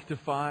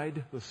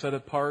sanctified, those set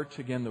apart.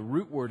 Again, the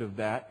root word of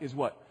that is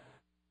what?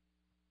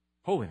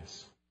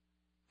 Holiness.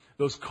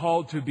 Those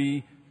called to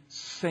be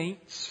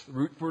saints.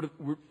 Root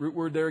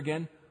word there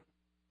again?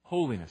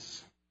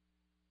 Holiness.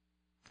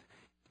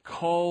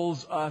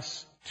 Calls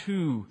us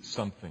to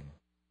something.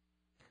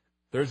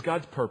 There's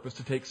God's purpose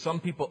to take some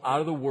people out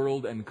of the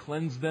world and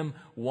cleanse them,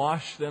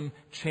 wash them,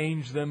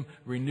 change them,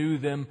 renew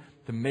them,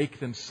 to make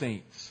them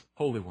saints,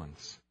 holy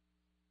ones.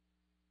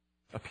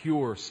 A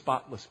pure,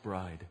 spotless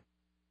bride.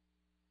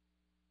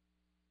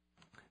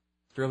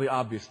 Fairly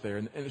obvious there.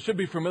 And it should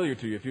be familiar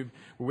to you. If you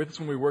were with us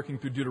when we were working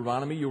through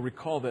Deuteronomy, you'll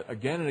recall that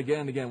again and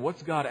again and again,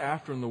 what's God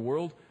after in the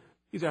world?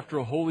 He's after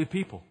a holy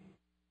people.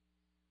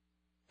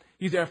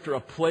 He's after a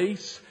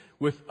place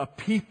with a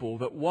people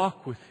that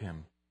walk with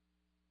Him,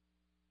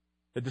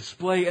 that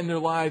display in their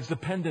lives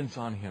dependence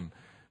on Him,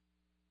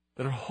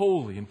 that are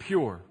holy and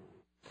pure.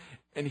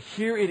 And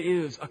here it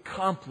is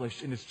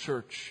accomplished in His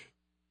church.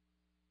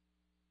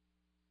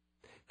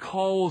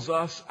 Calls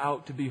us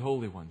out to be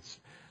holy ones.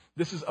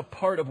 This is a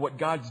part of what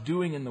God's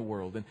doing in the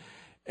world.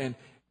 And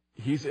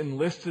He's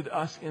enlisted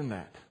us in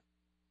that.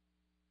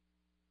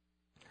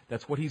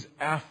 That's what He's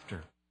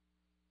after.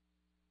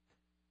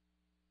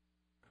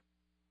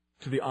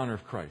 To the honor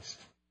of Christ.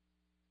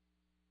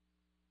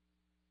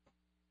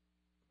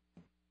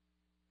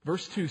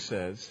 Verse 2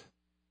 says,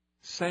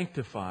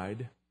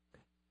 sanctified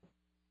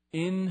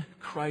in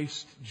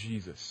Christ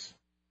Jesus.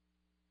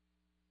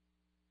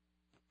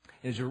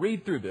 And as you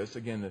read through this,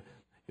 again,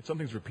 if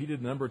something's repeated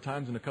a number of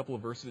times in a couple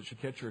of verses, it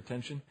should catch your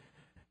attention.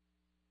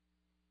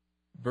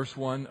 Verse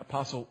 1,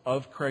 apostle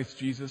of Christ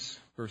Jesus.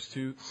 Verse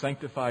 2,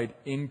 sanctified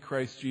in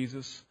Christ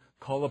Jesus.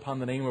 Call upon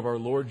the name of our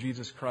Lord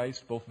Jesus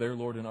Christ, both their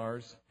Lord and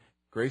ours.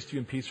 Grace to you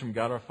and peace from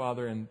God our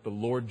Father and the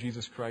Lord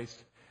Jesus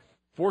Christ.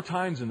 4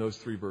 times in those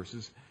 3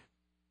 verses,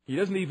 He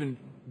doesn't even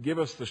give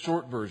us the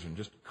short version,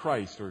 just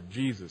Christ or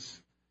Jesus.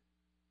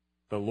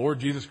 The Lord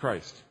Jesus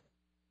Christ.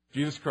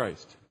 Jesus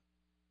Christ.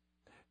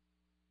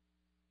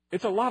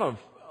 It's a lot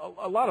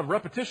of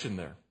repetition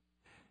there.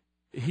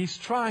 He's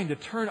trying to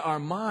turn our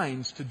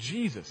minds to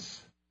Jesus,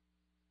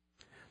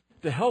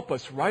 to help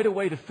us right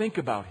away to think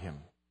about Him.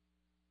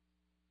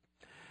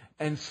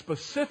 And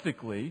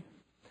specifically,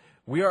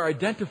 We are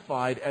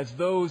identified as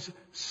those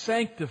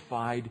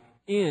sanctified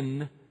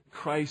in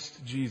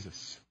Christ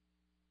Jesus.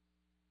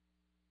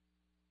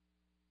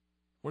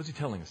 What is he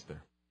telling us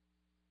there?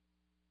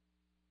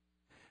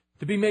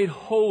 To be made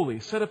holy,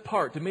 set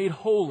apart, to be made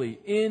holy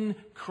in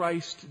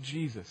Christ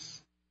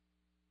Jesus.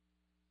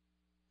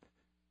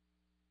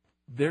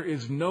 There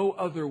is no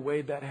other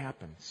way that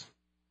happens.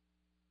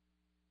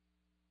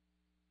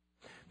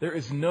 There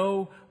is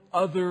no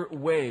other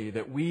way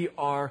that we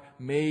are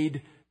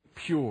made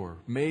pure,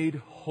 made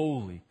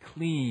holy,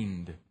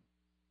 cleaned. This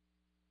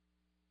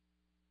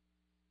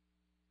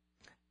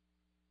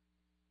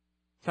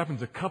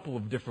happens a couple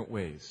of different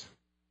ways.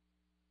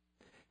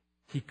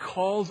 He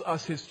calls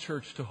us, His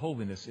church, to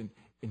holiness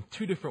in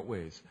two different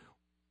ways.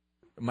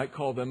 I might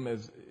call them,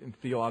 as in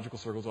theological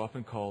circles,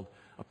 often called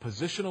a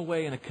positional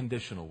way and a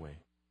conditional way.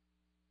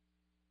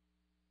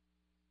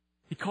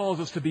 He calls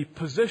us to be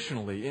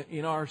positionally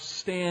in our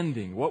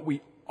standing, what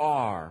we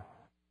are.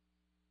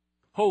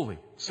 Holy,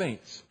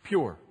 saints,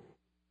 pure.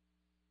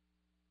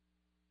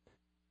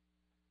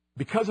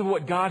 Because of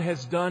what God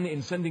has done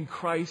in sending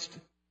Christ,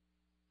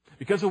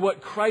 because of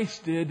what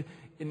Christ did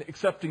in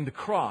accepting the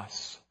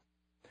cross,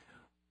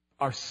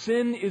 our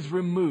sin is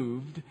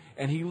removed,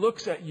 and He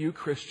looks at you,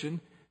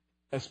 Christian,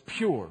 as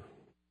pure,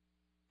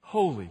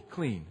 holy,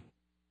 clean.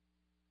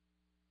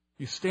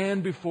 You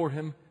stand before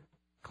Him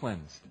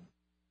cleansed.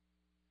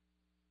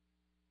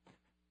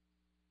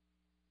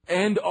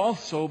 And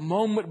also,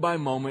 moment by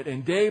moment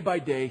and day by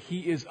day,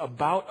 He is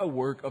about a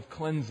work of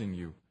cleansing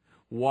you,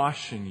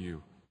 washing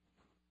you,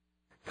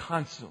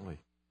 constantly.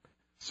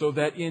 So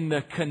that in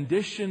the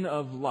condition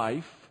of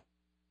life,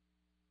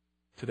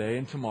 today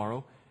and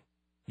tomorrow,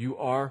 you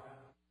are,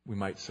 we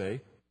might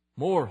say,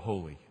 more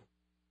holy.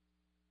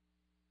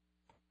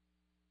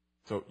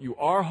 So you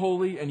are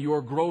holy and you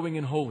are growing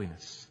in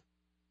holiness.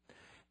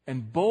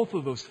 And both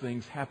of those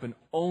things happen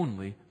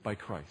only by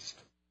Christ.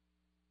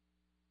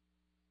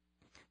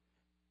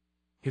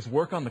 His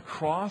work on the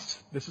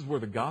cross, this is where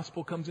the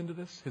gospel comes into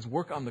this. His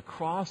work on the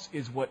cross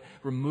is what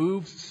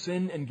removes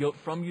sin and guilt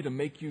from you to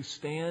make you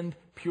stand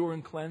pure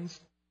and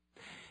cleansed.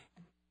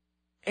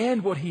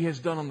 And what He has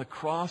done on the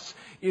cross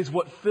is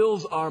what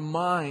fills our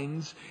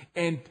minds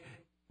and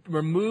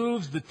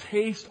removes the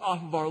taste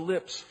off of our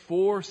lips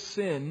for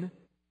sin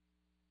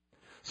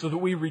so that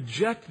we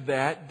reject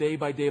that day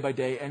by day by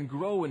day and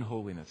grow in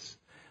holiness.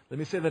 Let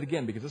me say that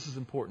again because this is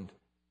important.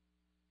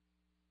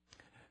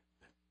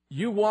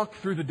 You walk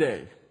through the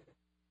day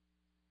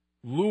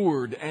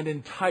lured and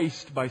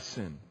enticed by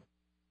sin.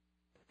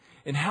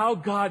 And how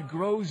God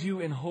grows you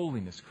in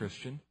holiness,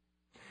 Christian,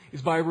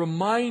 is by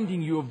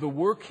reminding you of the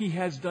work He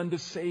has done to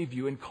save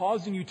you and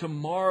causing you to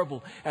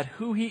marvel at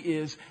who He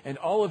is and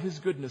all of His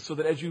goodness, so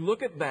that as you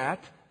look at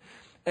that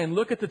and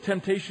look at the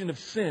temptation of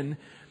sin,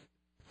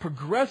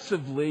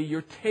 progressively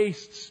your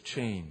tastes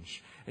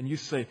change. And you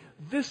say,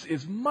 this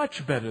is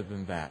much better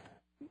than that.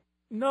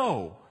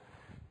 No.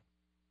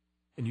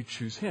 And you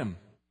choose Him.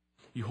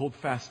 You hold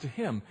fast to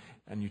Him,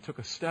 and you took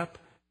a step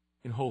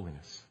in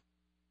holiness.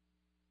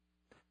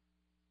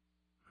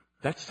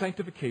 That's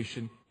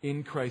sanctification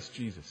in Christ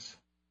Jesus.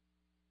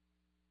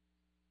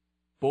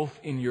 Both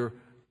in your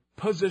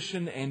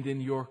position and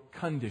in your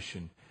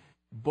condition,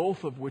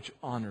 both of which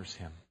honors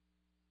Him.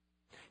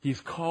 He's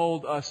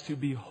called us to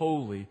be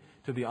holy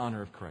to the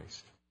honor of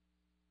Christ.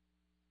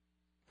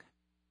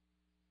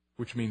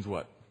 Which means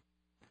what?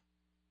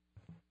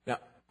 Now,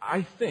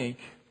 I think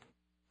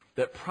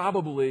that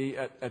probably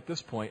at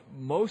this point,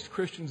 most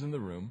Christians in the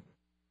room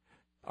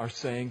are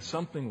saying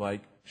something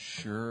like,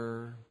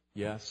 sure,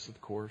 yes,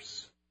 of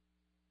course,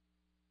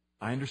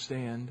 I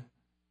understand.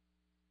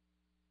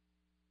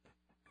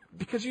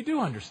 Because you do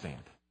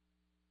understand.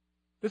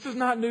 This is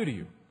not new to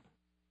you.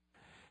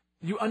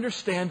 You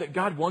understand that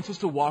God wants us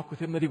to walk with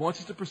Him, that He wants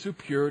us to pursue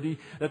purity,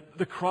 that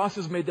the cross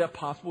has made that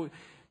possible.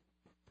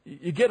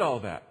 You get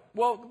all that.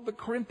 Well, the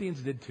Corinthians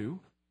did too.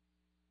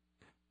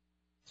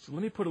 So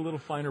let me put a little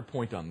finer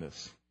point on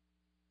this.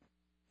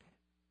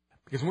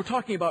 Because when we're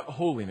talking about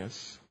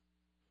holiness,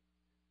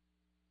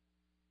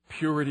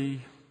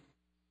 purity,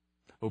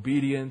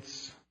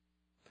 obedience,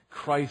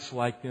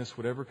 Christ-likeness,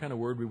 whatever kind of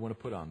word we want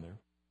to put on there,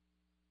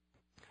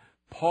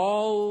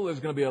 Paul, there's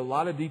going to be a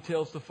lot of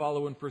details to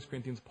follow in 1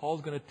 Corinthians.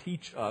 Paul's going to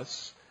teach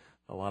us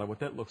a lot of what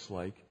that looks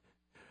like.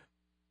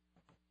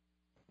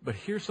 But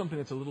here's something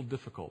that's a little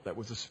difficult, that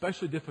was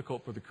especially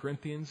difficult for the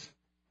Corinthians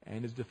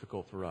and is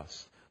difficult for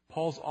us.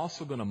 Paul's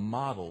also going to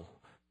model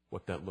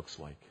what that looks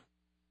like.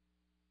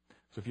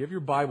 So if you have your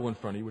Bible in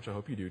front of you, which I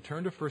hope you do,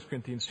 turn to 1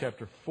 Corinthians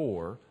chapter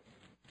 4.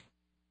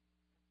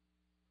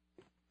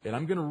 And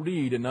I'm going to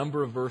read a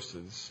number of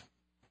verses.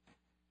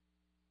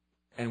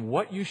 And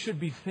what you should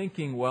be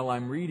thinking while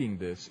I'm reading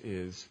this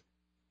is,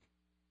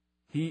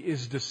 he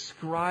is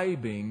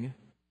describing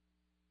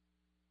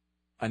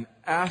an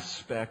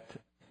aspect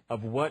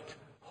of what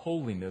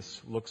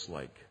holiness looks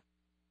like.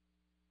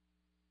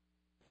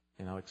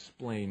 And I'll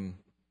explain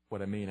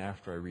what I mean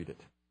after I read it.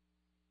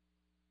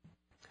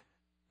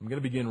 I'm going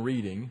to begin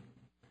reading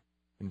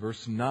in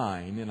verse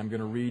 9, and I'm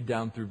going to read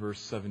down through verse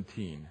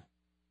 17.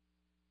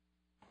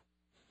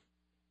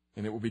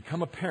 And it will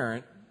become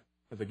apparent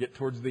as I get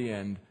towards the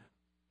end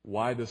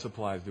why this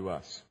applies to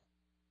us.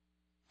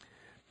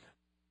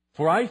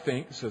 For I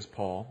think, says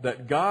Paul,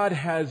 that God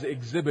has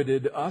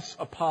exhibited us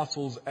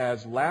apostles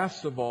as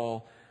last of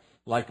all,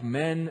 like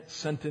men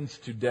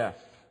sentenced to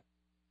death.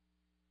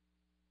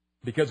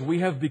 Because we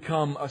have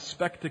become a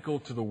spectacle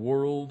to the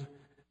world,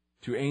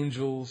 to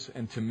angels,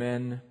 and to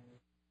men.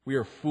 We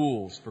are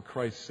fools for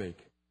Christ's sake,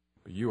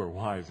 but you are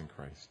wise in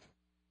Christ.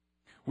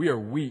 We are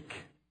weak,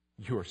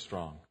 you are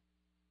strong.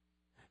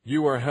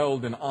 You are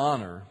held in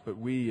honor, but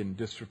we in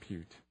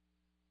disrepute.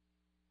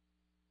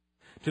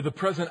 To the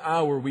present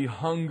hour we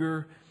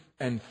hunger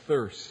and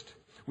thirst.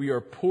 We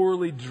are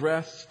poorly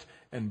dressed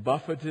and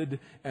buffeted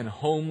and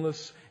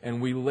homeless,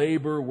 and we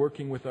labor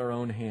working with our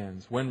own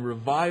hands. When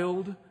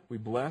reviled, we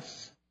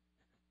bless.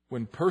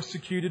 When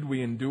persecuted,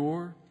 we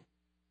endure.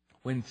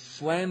 When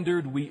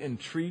slandered, we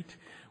entreat.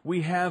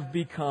 We have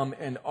become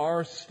and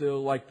are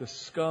still like the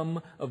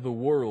scum of the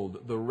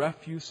world, the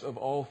refuse of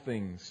all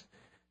things.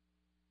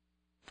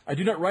 I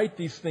do not write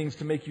these things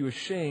to make you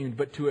ashamed,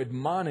 but to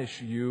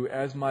admonish you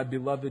as my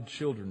beloved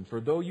children.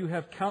 For though you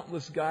have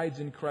countless guides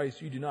in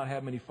Christ, you do not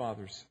have many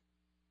fathers.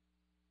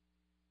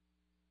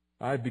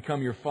 I have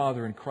become your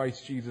father in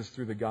Christ Jesus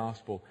through the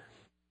gospel.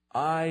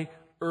 I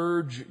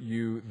urge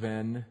you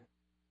then,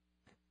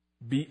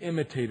 be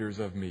imitators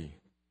of me.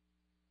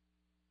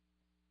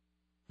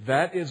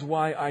 That is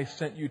why I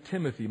sent you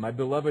Timothy, my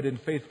beloved and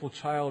faithful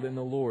child in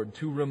the Lord,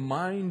 to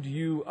remind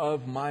you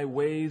of my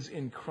ways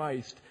in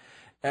Christ,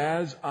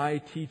 as I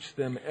teach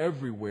them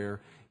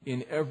everywhere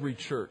in every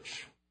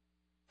church.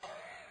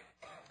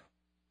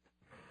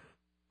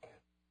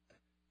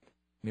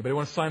 Anybody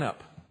want to sign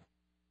up?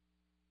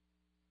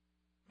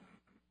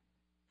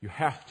 You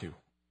have to.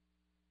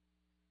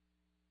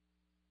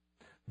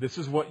 This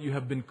is what you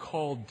have been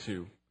called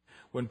to.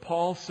 When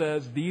Paul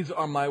says, these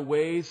are my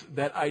ways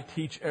that I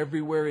teach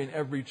everywhere in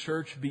every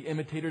church, be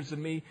imitators of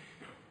me,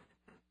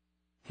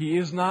 he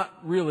is not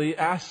really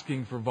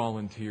asking for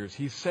volunteers.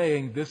 He's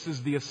saying this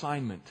is the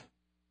assignment,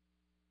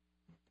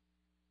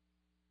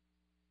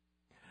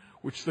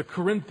 which the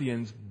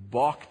Corinthians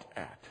balked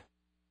at.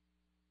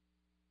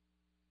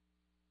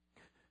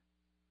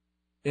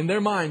 In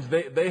their minds,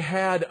 they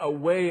had a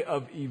way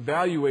of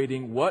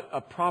evaluating what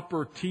a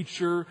proper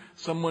teacher,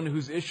 someone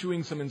who's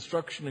issuing some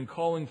instruction and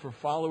calling for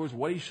followers,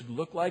 what he should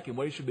look like and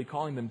what he should be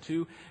calling them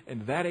to,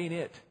 and that ain't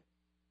it.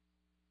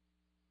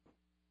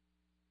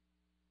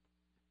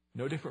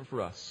 No different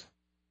for us.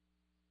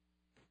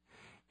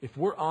 If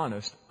we're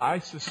honest, I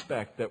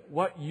suspect that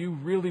what you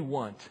really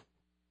want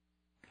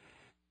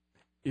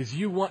is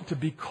you want to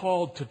be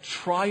called to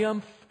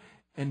triumph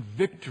and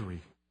victory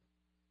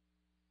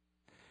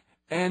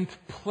and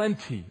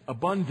plenty,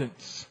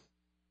 abundance,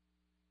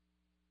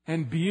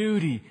 and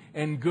beauty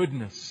and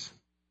goodness.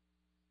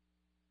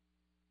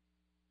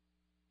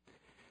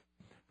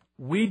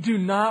 We do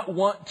not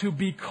want to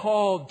be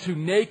called to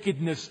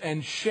nakedness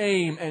and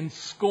shame and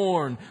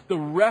scorn, the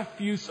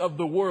refuse of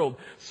the world,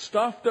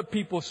 stuff that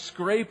people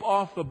scrape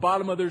off the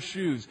bottom of their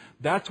shoes.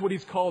 That's what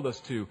He's called us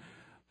to.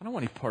 I don't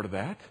want any part of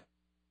that.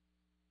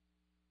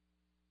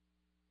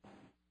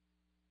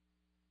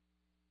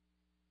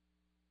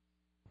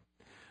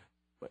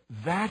 But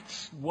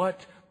that's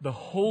what the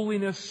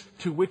holiness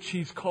to which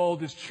He's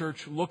called His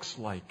church looks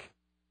like.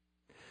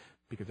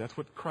 Because that's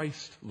what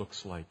Christ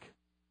looks like.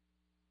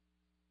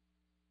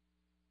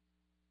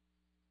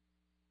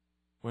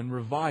 When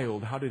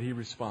reviled, how did He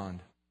respond?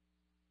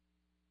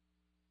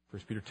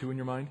 1 Peter 2 in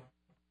your mind?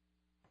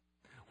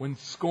 When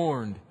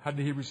scorned, how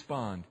did He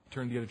respond?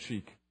 Turn the other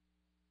cheek.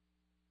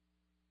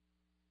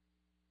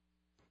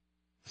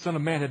 The Son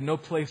of Man had no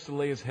place to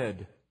lay His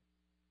head.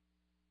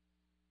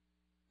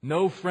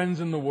 No friends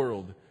in the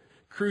world.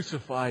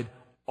 Crucified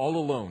all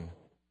alone.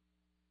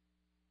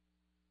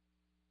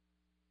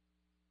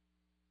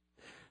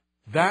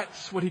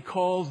 That's what He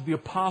calls the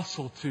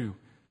apostle to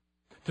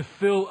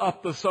fill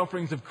up the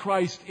sufferings of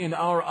Christ in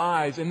our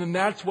eyes. And then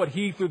that's what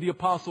He, through the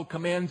apostle,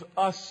 commands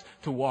us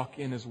to walk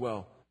in as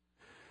well.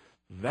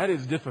 That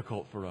is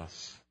difficult for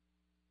us.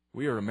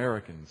 We are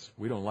Americans.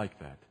 We don't like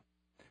that.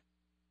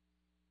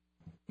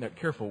 Now,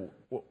 careful.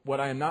 What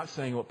I am not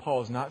saying, what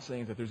Paul is not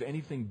saying, is that there's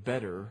anything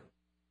better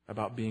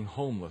about being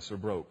homeless or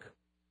broke.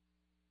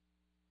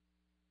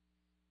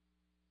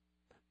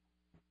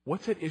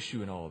 What's at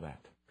issue in all of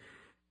that?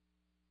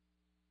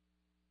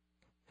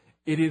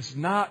 It is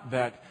not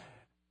that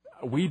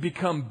we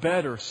become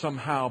better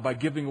somehow by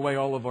giving away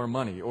all of our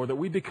money, or that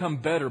we become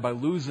better by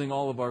losing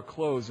all of our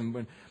clothes,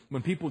 and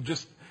when people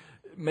just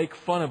make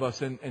fun of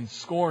us and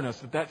scorn us,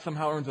 that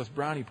somehow earns us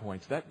brownie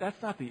points.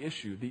 That's not the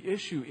issue. The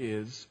issue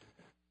is,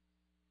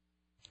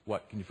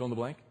 what? Can you fill in the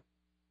blank?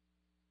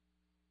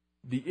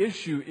 The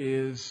issue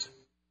is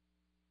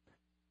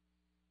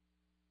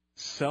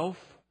self,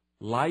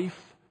 life,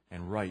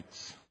 and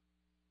rights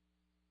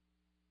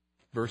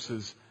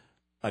versus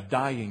a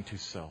dying to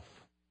self.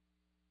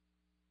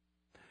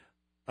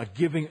 A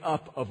giving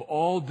up of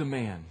all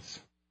demands.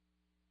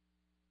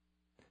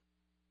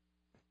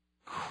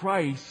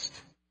 Christ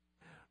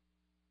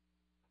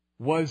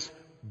was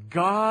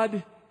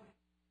God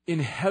in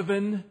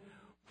heaven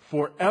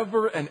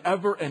forever and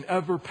ever and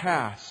ever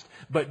past,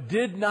 but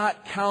did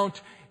not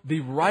count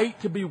the right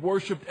to be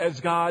worshipped as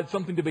God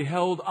something to be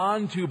held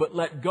onto, but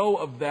let go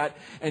of that,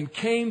 and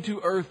came to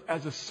earth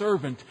as a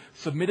servant,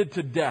 submitted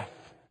to death,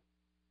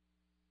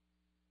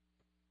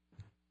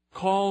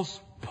 calls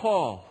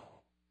Paul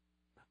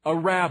a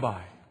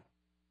rabbi,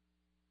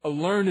 a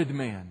learned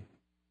man.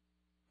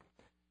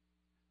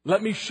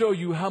 Let me show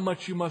you how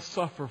much you must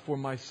suffer for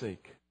my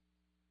sake.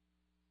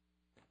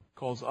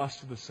 Calls us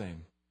to the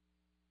same.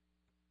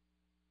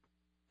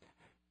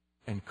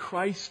 And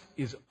Christ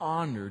is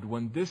honored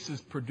when this is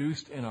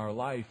produced in our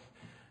life,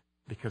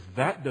 because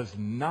that does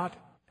not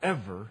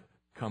ever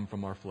come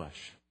from our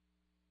flesh.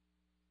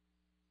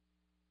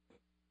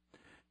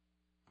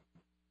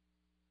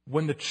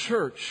 When the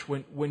church,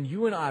 when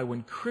you and I,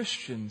 when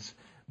Christians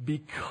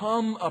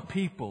become a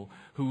people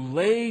who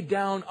lay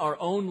down our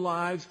own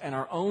lives and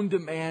our own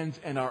demands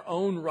and our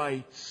own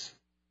rights,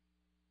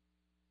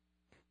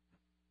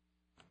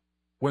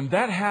 when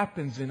that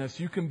happens in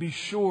us, you can be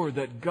sure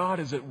that God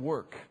is at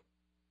work.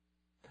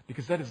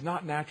 Because that is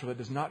not natural. That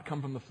does not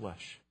come from the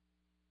flesh.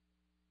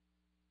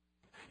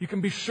 You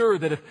can be sure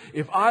that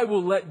if I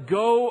will let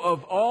go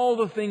of all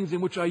the things in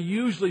which I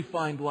usually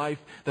find life,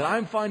 that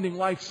I'm finding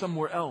life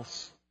somewhere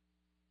else.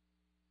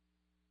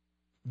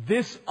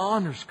 This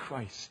honors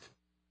Christ.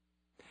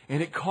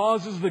 And it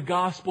causes the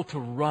gospel to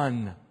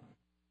run.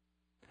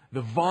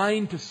 The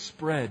vine to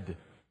spread.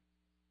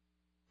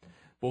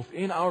 Both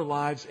in our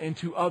lives and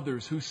to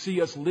others who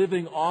see us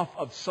living off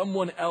of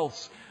someone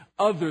else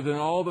other than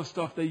all the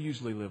stuff they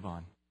usually live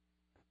on.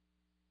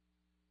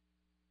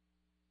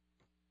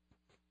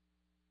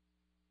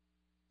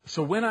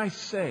 So when I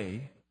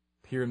say,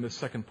 here in this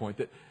second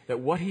point, that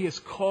what He has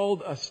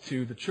called us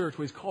to, the church,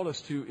 what He's called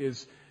us to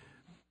is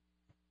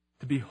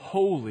to be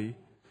holy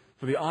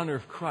for the honor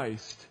of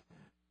Christ,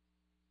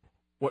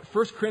 what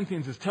 1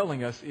 Corinthians is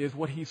telling us is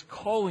what He's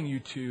calling you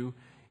to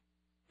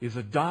is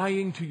a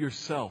dying to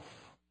yourself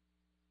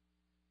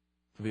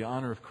for the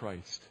honor of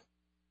Christ.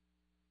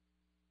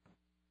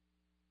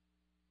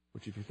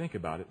 Which, if you think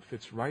about it,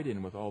 fits right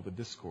in with all the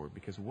discord,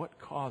 because what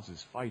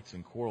causes fights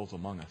and quarrels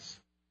among us?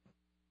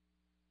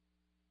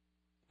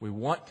 We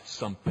want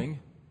something,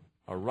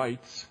 our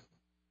rights,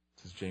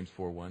 this is James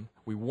 4:1.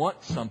 We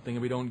want something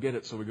and we don't get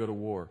it, so we go to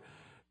war.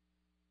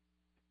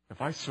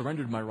 If I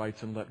surrendered my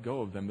rights and let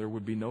go of them, there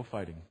would be no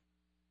fighting.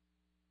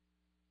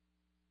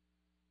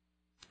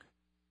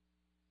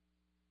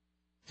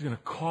 He's going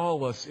to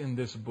call us in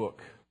this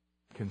book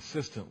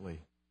consistently.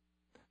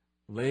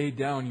 Lay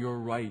down your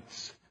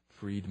rights,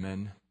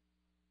 freedmen,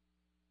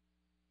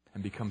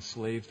 and become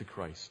slaves to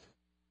Christ.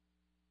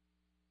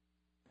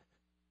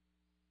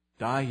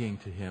 Dying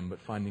to Him, but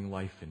finding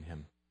life in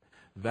Him.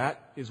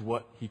 That is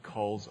what He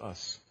calls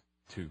us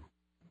to.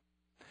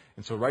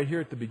 And so right here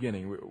at the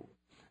beginning,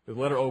 the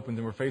letter opens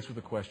and we're faced with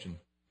a question.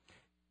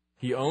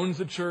 He owns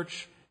the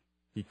church.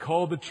 He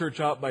called the church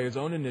out by His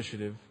own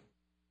initiative.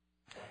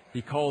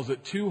 He calls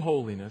it to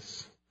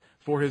holiness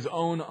for His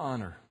own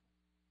honor.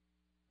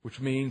 Which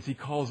means He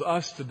calls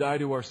us to die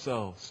to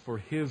ourselves for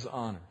His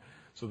honor.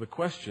 So the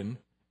question,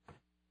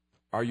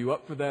 are you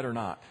up for that or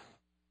not?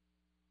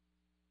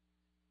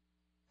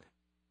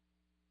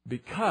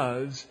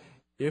 Because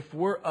if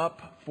we're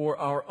up for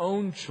our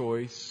own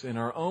choice in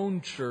our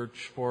own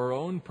church, for our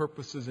own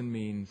purposes and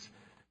means,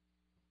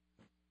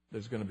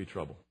 there's going to be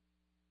trouble.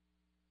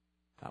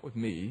 Not with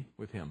me,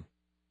 with Him.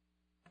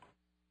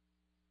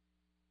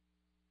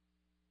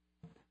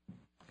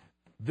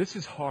 This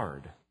is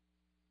hard.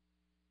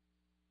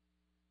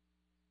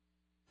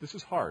 This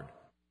is hard.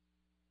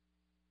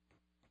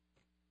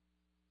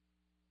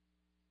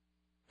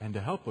 And to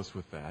help us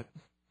with that,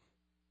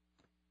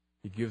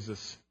 He gives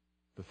us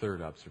the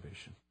third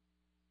observation.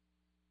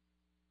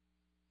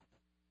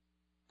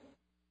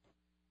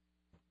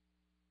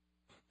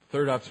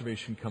 Third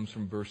observation comes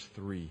from verse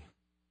 3.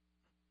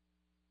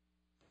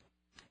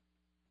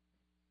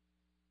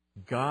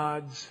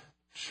 God's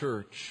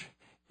church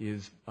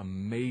is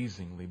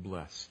amazingly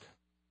blessed.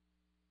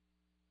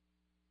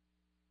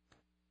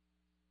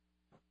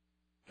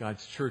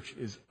 God's church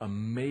is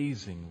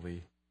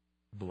amazingly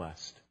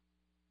blessed.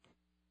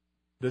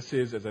 This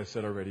is, as I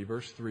said already,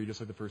 verse 3,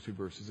 just like the first two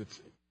verses.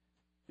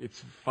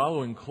 It's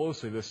following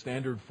closely the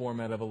standard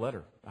format of a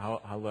letter,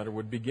 how a letter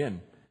would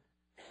begin.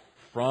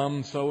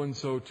 From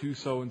so-and-so to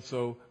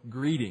so-and-so,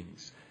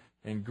 greetings.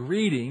 And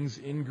greetings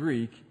in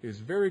Greek is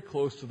very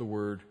close to the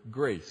word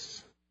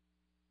grace.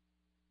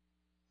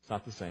 It's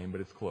not the same,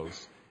 but it's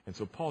close. And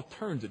so Paul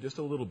turns it just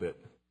a little bit.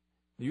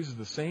 He uses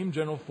the same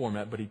general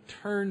format, but he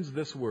turns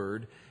this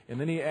word, and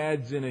then he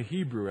adds in a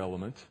Hebrew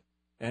element,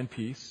 and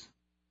peace.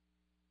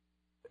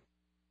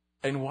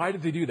 And why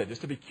did he do that?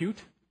 Just to be cute?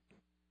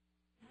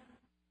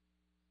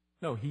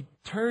 No, he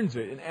turns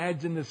it and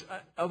adds in this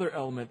other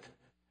element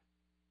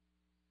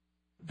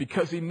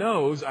because he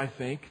knows, I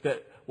think,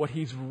 that what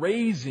he's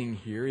raising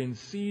here in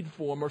seed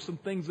form are some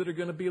things that are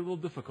going to be a little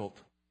difficult,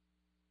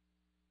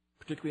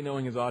 particularly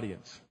knowing his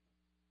audience.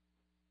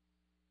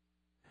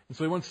 And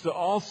so he wants to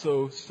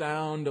also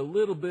sound a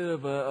little bit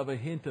of a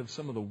hint of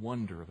some of the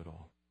wonder of it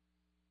all.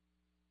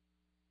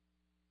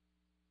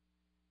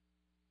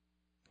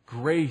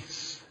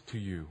 Grace to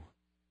you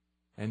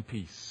and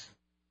peace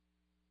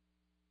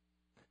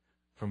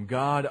from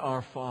God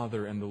our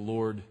Father and the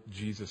Lord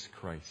Jesus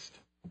Christ.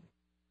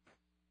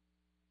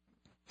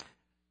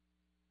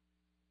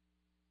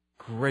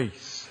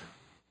 Grace.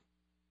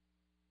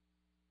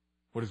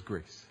 What is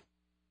grace?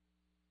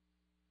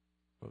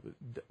 Well,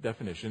 the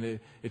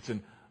definition, it's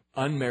an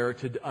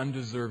unmerited,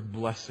 undeserved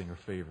blessing or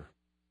favor.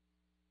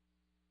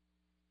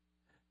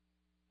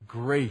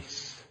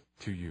 Grace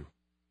to you,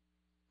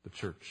 the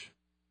church.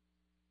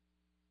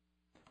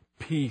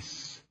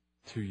 Peace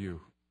to you,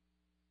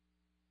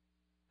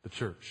 the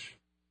church.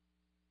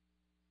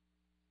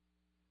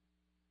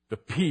 The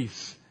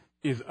peace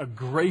is a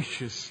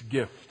gracious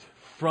gift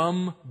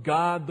from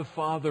God the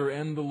Father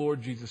and the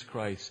Lord Jesus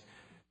Christ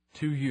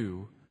to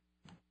you,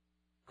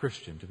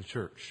 Christian, to the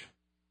church.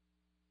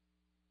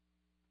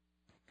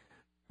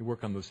 We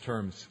work on those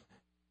terms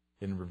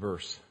in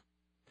reverse.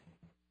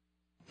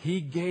 He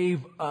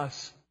gave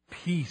us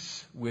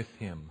peace with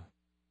Him.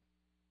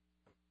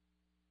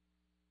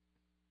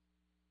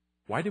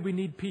 Why do we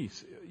need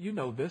peace? You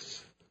know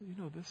this. You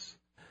know this.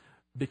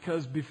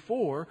 Because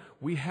before,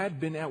 we had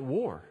been at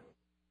war.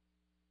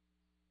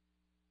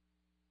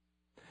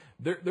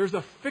 There's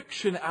a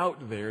fiction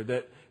out there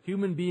that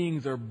human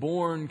beings are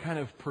born kind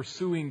of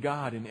pursuing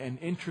God and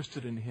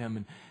interested in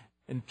Him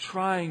and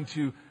trying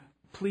to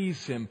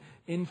please Him.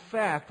 In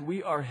fact,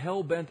 we are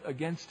hell-bent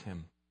against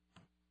Him.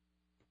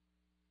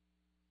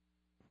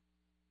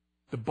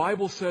 The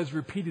Bible says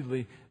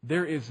repeatedly,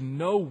 there is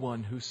no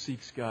one who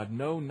seeks God.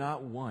 No,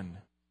 not one.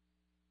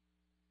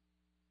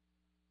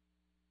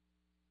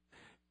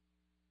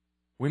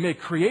 We may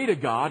create a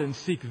God and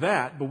seek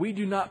that, but we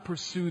do not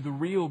pursue the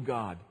real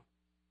God.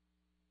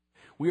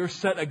 We are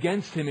set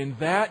against Him, and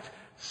that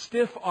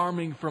stiff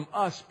arming from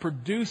us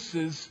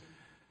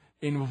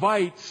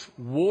invites,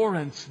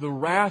 warrants the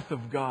wrath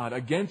of God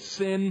against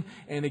sin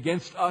and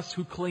against us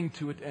who cling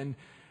to it and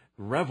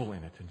revel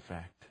in it, in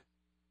fact.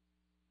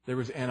 There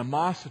was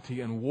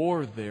animosity and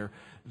war there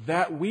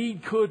that we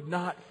could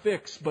not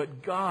fix,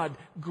 but God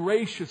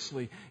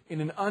graciously,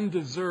 in an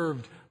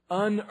undeserved,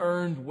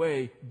 unearned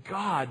way,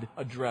 God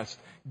addressed,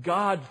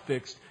 God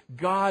fixed,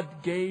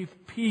 God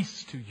gave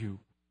peace to you.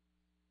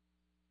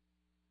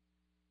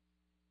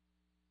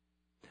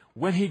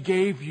 When He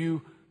gave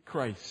you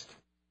Christ.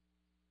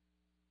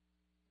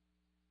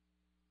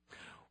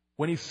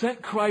 When He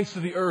sent Christ to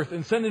the earth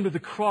and sent Him to the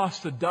cross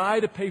to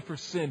die to pay for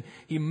sin,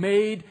 He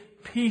made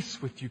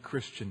peace with you,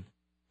 Christian.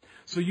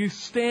 So you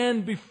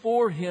stand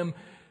before Him,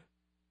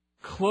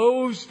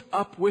 closed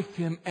up with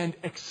Him and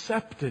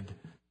accepted.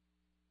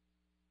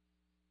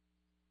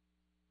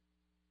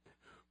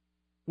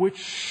 Which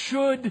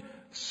should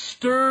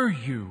stir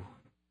you.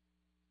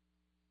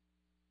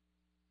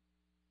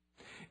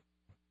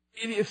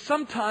 It is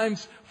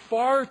sometimes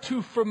far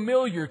too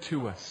familiar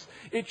to us.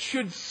 It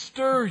should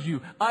stir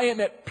you. I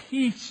am at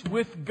peace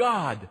with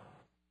God.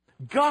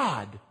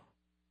 God.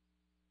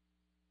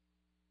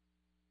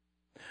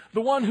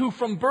 The one who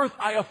from birth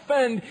I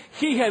offend,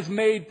 He has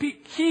made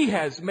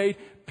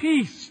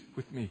peace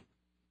with me.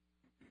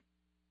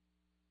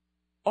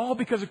 All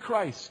because of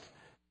Christ.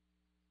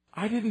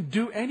 I didn't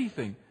do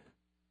anything.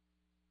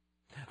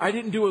 I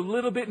didn't do a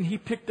little bit and He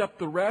picked up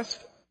the rest.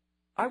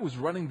 I was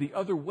running the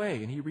other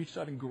way and He reached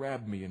out and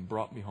grabbed me and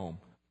brought me home.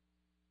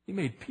 He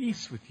made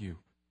peace with you.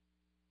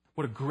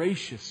 What a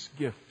gracious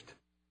gift.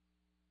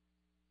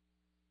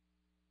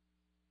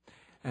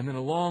 And then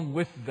along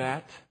with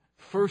that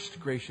first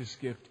gracious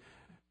gift,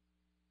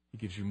 He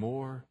gives you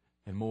more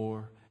and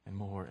more and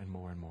more and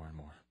more and more and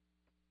more.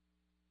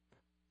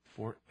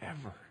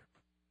 Forever.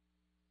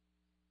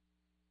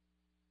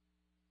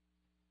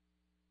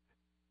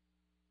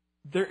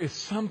 There is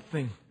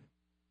something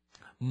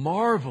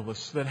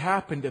marvelous that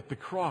happened at the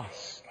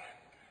cross.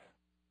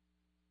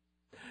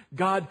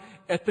 God,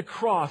 at the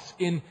cross,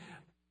 in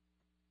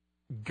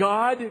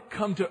God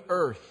come to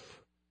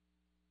earth,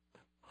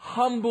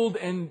 humbled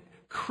and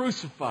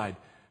crucified,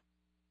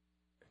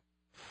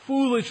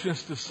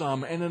 foolishness to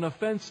some and an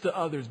offense to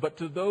others, but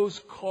to those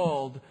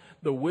called,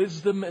 the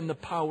wisdom and the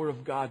power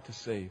of God to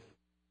save.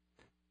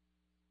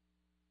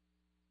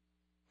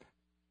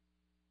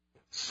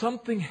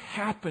 Something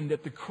happened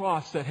at the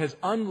cross that has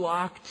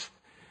unlocked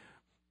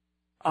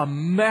a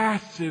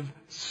massive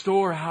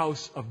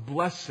storehouse of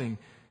blessing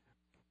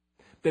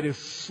that is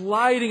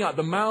sliding out.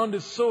 The mound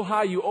is so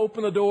high, you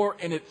open the door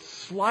and it's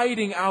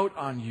sliding out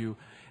on you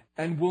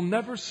and will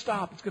never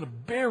stop. It's going to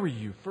bury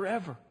you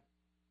forever.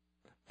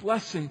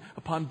 Blessing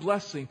upon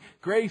blessing,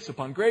 grace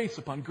upon grace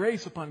upon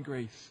grace upon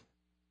grace.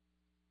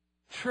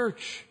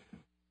 Church,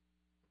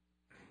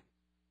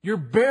 you're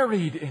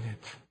buried in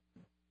it.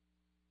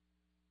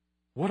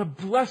 What a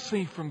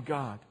blessing from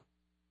God.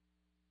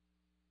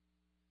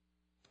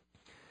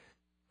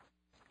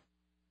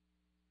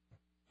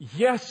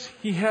 Yes,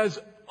 He has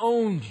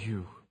owned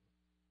you.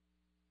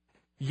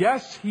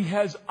 Yes, He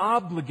has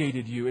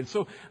obligated you. And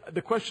so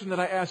the question that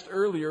I asked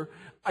earlier,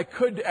 I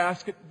could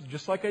ask it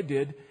just like I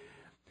did.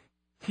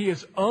 He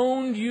has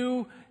owned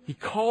you. He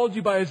called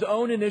you by His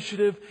own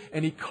initiative,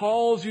 and He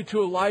calls you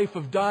to a life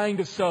of dying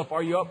to self.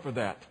 Are you up for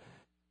that?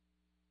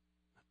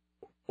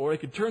 Or I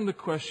could turn the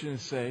question and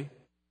say,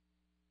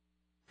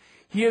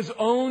 He has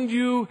owned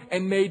you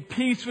and made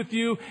peace with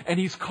you, and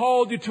He's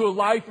called you to a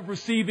life of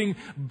receiving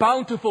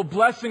bountiful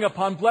blessing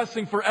upon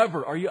blessing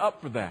forever. Are you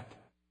up for that?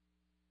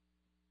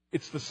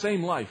 It's the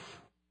same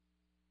life.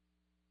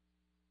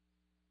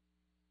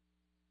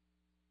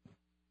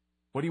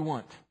 What do you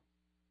want?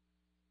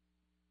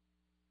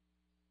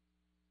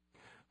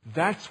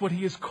 That's what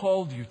He has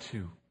called you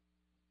to.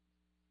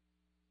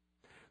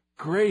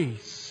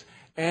 Grace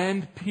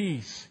and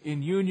peace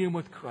in union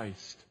with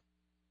Christ.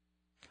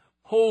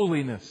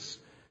 Holiness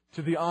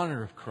to the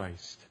honor of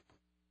Christ.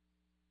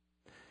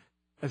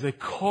 As a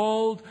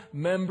called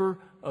member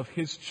of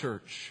His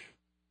church.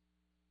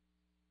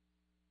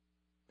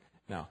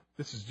 Now,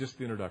 this is just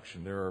the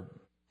introduction. There are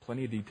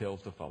plenty of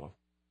details to follow.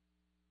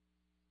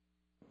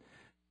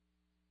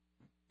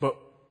 But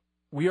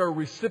we are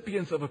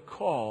recipients of a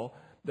call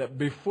that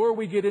before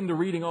we get into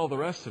reading all the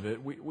rest of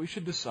it, we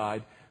should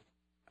decide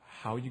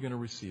how you're going to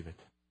receive it.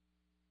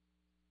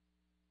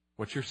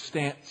 What's your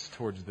stance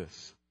towards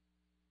this?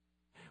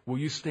 Will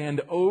you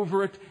stand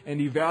over it and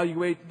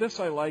evaluate, this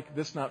I like,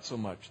 this not so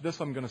much,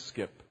 this I'm going to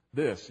skip,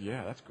 this,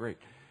 yeah, that's great.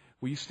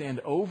 Will you stand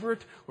over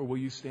it or will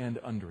you stand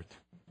under it?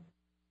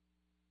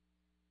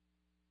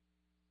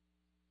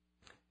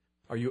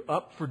 Are you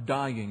up for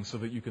dying so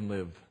that you can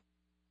live?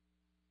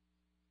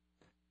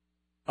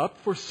 Up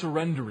for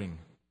surrendering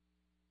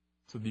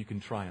so that you can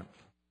triumph?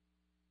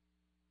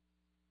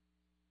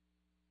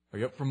 Are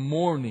you up for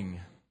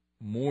mourning?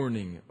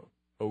 Mourning,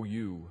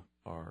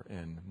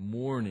 O-U-R-N,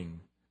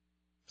 mourning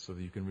so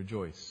that you can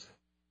rejoice?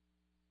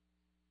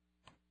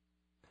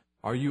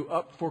 Are you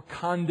up for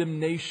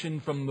condemnation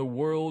from the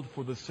world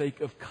for the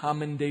sake of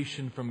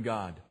commendation from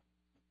God?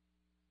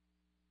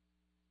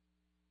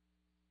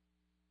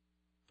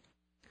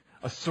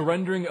 A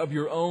surrendering of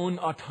your own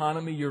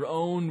autonomy, your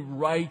own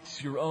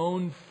rights, your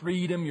own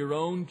freedom, your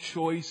own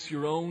choice,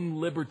 your own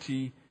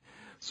liberty,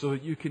 so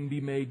that you can be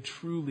made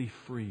truly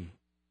free.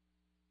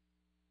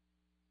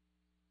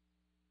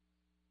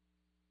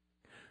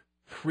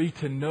 Free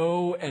to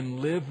know and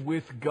live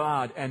with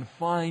God and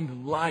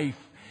find life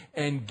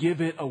and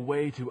give it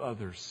away to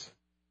others.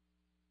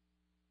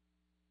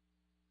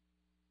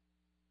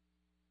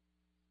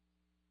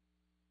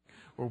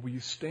 Or will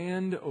you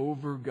stand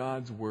over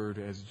God's Word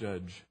as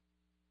judge?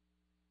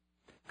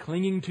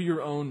 Clinging to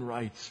your own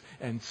rights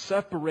and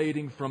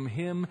separating from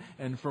Him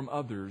and from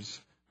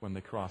others when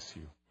they cross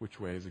you. Which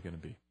way is it going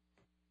to be?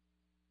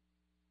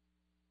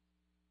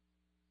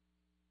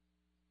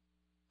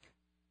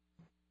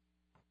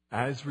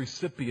 As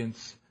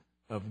recipients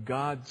of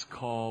God's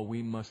call,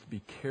 we must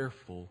be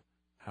careful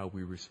how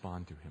we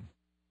respond to Him.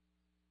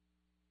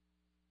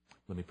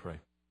 Let me pray.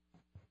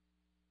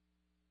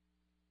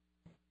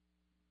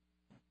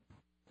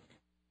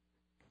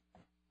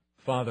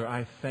 Father,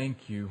 I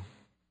thank You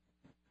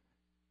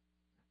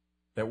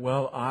that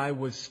while I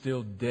was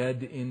still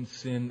dead in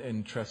sin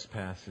and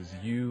trespasses,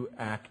 You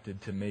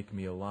acted to make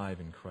me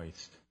alive in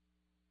Christ.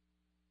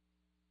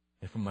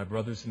 And for my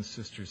brothers and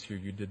sisters here,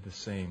 You did the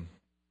same.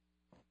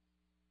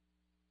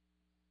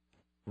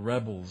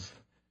 Rebels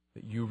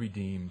that You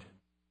redeemed.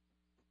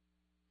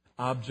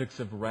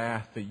 Objects of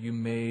wrath that You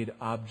made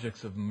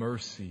objects of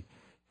mercy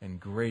and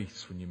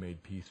grace when You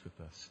made peace with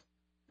us.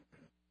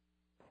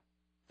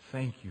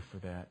 Thank You for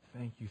that.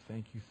 Thank You,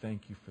 thank You,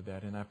 thank You for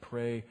that. And I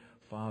pray,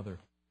 Father,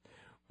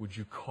 would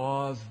You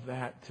cause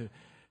that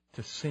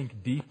to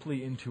sink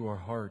deeply into our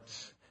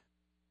hearts,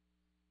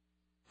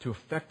 to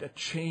effect a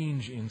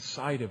change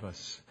inside of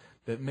us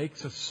that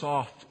makes us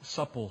soft,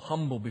 supple,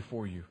 humble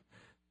before You,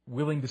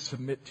 willing to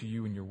submit to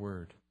You and Your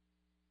Word.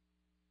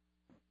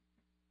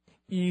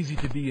 Easy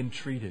to be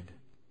entreated,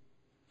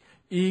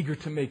 eager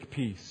to make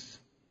peace,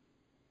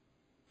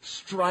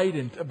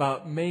 strident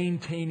about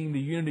maintaining the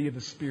unity of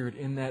the Spirit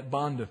in that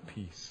bond of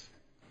peace.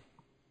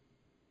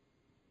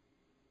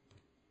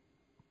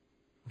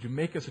 Would You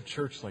make us a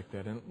church like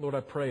that? And Lord, I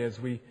pray as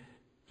we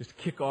just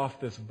kick off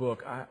this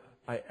book, I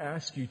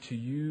ask You to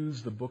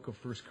use the book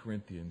of 1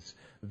 Corinthians,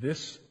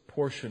 this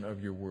portion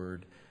of Your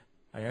Word.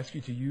 I ask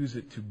You to use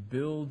it to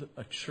build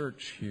a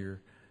church here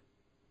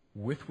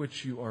with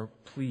which You are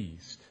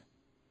pleased,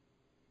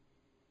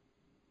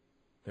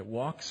 that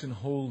walks in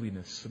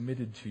holiness,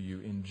 submitted to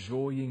You,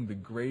 enjoying the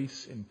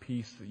grace and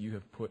peace that You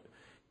have put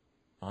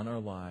on our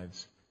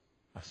lives,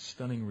 a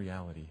stunning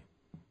reality.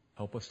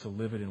 Help us to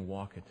live it and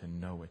walk it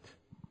and know it.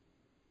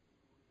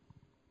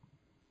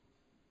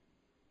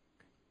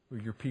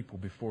 We're Your people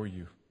before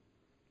You,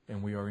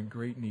 and we are in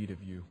great need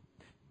of You.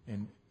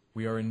 And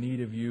we are in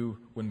need of You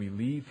when we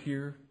leave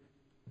here.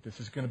 If this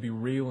is going to be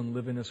real and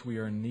live in us, we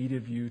are in need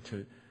of You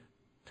to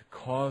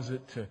cause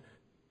it to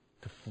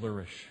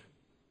flourish.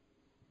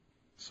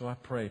 So I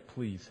pray,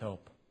 please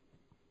help.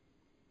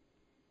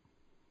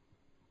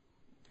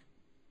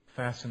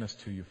 Fasten us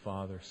to you,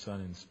 Father,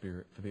 Son, and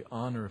Spirit, for the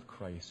honor of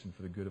Christ and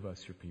for the good of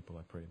us, your people.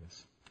 I pray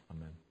this.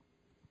 Amen.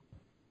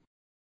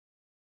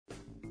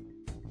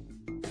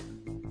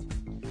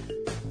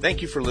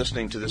 Thank you for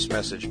listening to this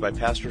message by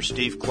Pastor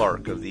Steve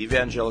Clark of the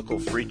Evangelical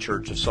Free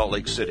Church of Salt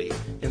Lake City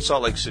in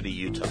Salt Lake City,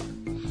 Utah.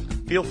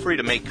 Feel free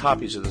to make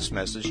copies of this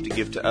message to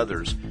give to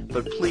others,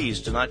 but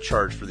please do not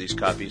charge for these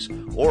copies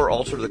or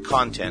alter the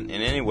content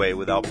in any way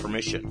without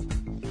permission.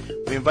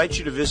 We invite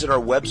you to visit our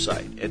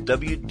website at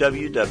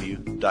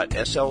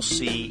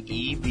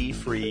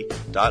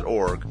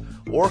www.slcevfree.org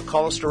or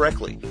call us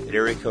directly at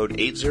area code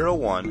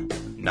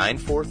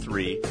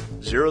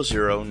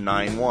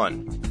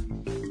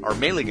 801-943-0091. Our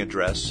mailing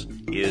address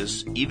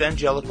is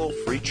Evangelical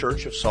Free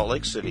Church of Salt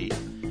Lake City,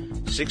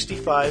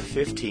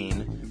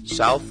 6515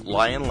 South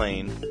Lion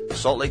Lane,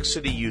 Salt Lake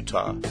City,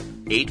 Utah,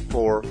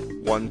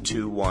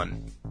 84121.